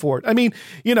directly for it. I mean,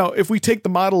 if we take the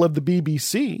model of the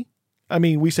BBC,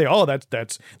 we say, oh,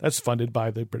 that's funded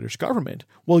by the British government.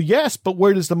 Well, yes, but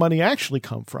where does the money actually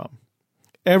come from?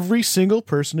 Every single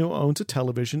person who owns a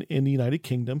television in the United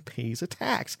Kingdom pays a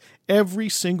tax every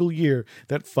single year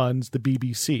that funds the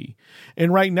BBC.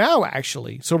 And right now,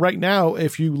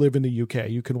 if you live in the UK,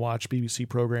 you can watch BBC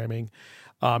programming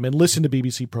and listen to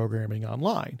BBC programming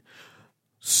online.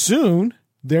 Soon,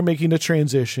 they're making a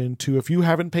transition to, if you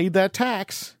haven't paid that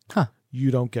tax, you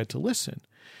don't get to listen.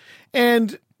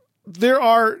 And there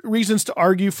are reasons to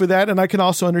argue for that, and I can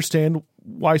also understand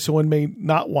why someone may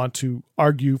not want to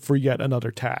argue for yet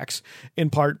another tax, in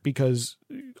part because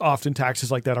often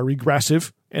taxes like that are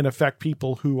regressive and affect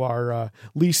people who are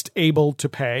least able to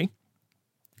pay,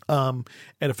 and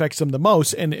affects them the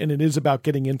most, and it is about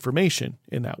getting information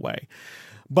in that way.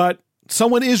 But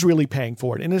someone is really paying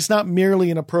for it, and it's not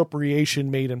merely an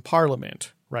appropriation made in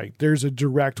Parliament. Right. There's a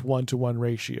direct 1-to-1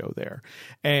 ratio there.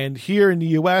 And here in the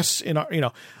U.S.,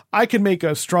 I can make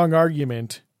a strong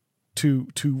argument to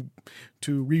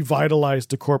revitalize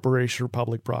the Corporation for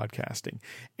Public Broadcasting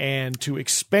and to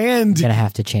expand. You're going to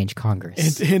have to change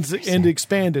Congress. And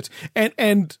expand it.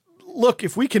 And look,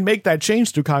 if we can make that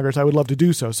change through Congress, I would love to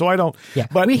do so. So I don't. Yeah,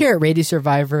 but we here at Radio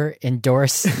Survivor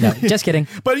endorse. No, just kidding.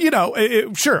 But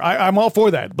sure, I'm all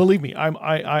for that. Believe me,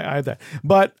 I have that.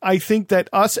 But I think that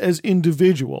us as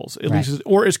individuals, at least,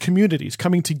 or as communities,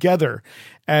 coming together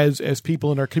as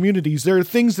people in our communities, there are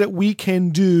things that we can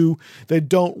do that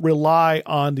don't rely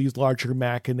on these larger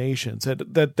machinations.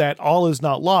 That all is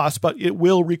not lost, but it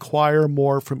will require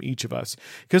more from each of us,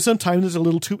 because sometimes it's a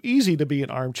little too easy to be an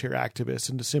armchair activist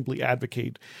and to simply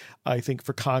advocate, I think,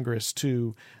 for Congress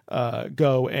to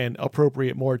go and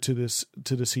appropriate more to the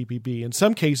CPB. In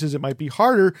some cases, it might be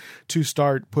harder to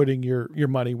start putting your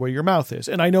money where your mouth is.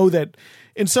 And I know that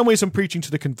in some ways I'm preaching to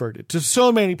the converted. To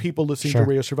so many people listening to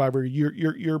Radio Survivor,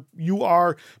 you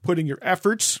are putting your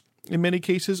efforts in many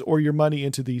cases, or your money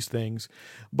into these things.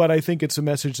 But I think it's a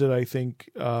message that I think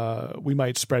we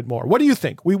might spread more. What do you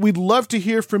think? We'd love to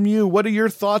hear from you. What are your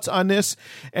thoughts on this?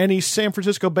 Any San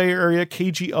Francisco Bay Area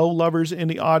KGO lovers in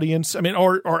the audience?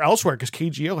 Or elsewhere, because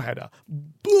KGO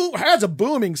has a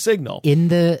booming signal. In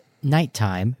the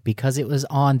nighttime, because it was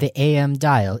on the AM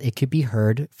dial, it could be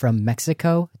heard from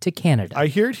Mexico to Canada. I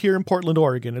hear it here in Portland,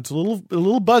 Oregon. It's a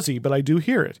little buzzy, but I do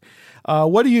hear it.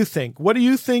 What do you think? What do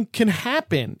you think can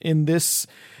happen in this,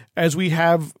 as we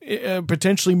have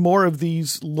potentially more of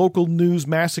these local news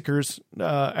massacres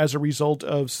as a result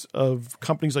of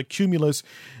companies like Cumulus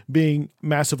being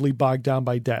massively bogged down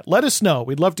by debt? Let us know.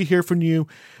 We'd love to hear from you.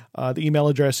 The email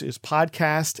address is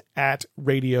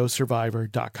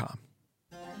podcast@radiosurvivor.com.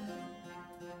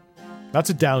 That's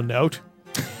a down note.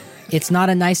 It's not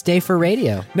a nice day for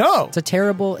radio. No. It's a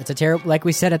terrible, like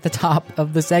we said at the top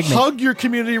of the segment. Hug your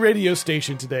community radio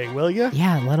station today, will you?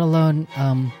 Yeah, let alone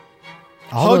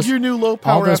hug your new low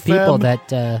power all those FM. people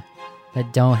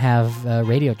that don't have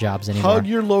radio jobs anymore. Hug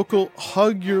your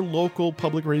local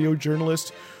public radio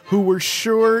journalist who we're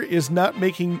sure is not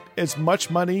making as much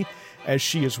money as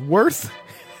she is worth.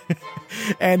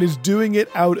 And is doing it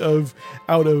out of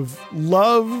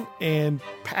love and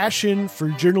passion for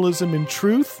journalism and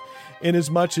truth, in as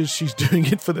much as she's doing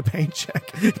it for the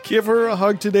paycheck. Give her a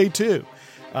hug today too,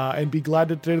 and be glad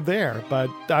that they're there. But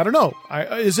I don't know.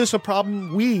 Is this a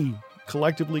problem we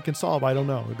collectively can solve? I don't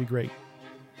know. It'd be great.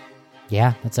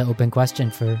 Yeah, that's an open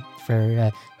question for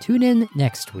tune in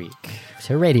next week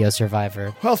to Radio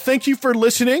Survivor. Well, thank you for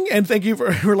listening, and thank you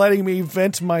for letting me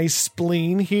vent my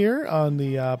spleen here on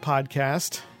the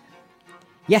podcast.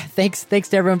 Yeah, thanks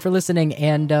to everyone for listening.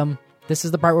 And this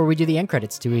is the part where we do the end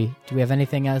credits. Do we have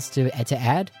anything else to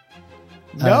add?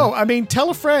 No, I mean, tell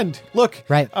a friend. Look,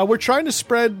 right. We're trying to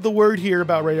spread the word here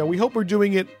about radio. We hope we're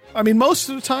doing it. I mean, most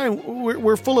of the time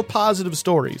we're full of positive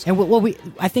stories. And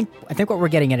I think what we're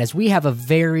getting at is we have a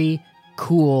very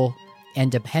cool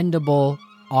and dependable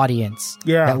audience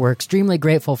that we're extremely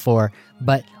grateful for.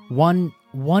 But one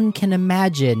can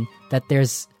imagine that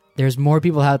there's more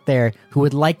people out there who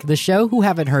would like the show who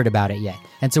haven't heard about it yet.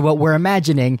 And so what we're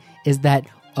imagining is that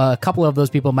a couple of those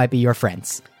people might be your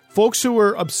friends. Folks who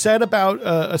are upset about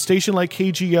a station like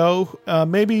KGO,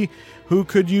 maybe who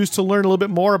could use to learn a little bit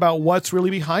more about what's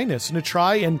really behind this, and to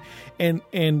try and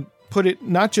put it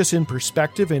not just in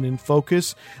perspective and in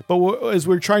focus, but as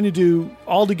we're trying to do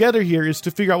all together here is to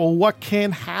figure out, well, what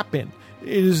can happen? It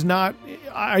is not.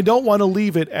 I don't want to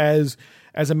leave it as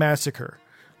a massacre.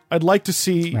 I'd like to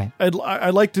see. Right.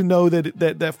 I'd like to know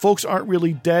that folks aren't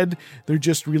really dead. They're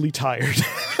just really tired.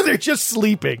 They're just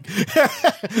sleeping.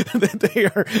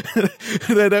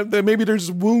 that maybe there's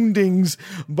woundings,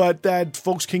 but that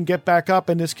folks can get back up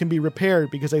and this can be repaired.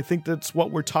 Because I think that's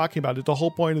what we're talking about. The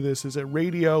whole point of this is that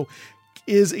radio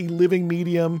is a living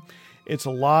medium. It's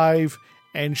alive,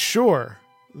 and sure.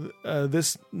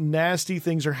 This nasty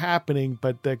things are happening,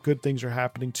 but that good things are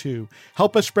happening too.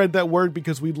 Help us spread that word,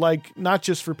 because we'd like not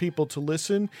just for people to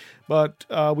listen, but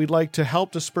we'd like to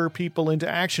help to spur people into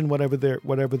action, whatever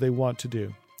they want to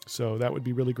do. So that would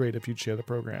be really great if you'd share the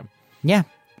program. Yeah.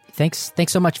 Thanks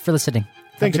so much for listening.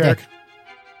 Thanks, Eric.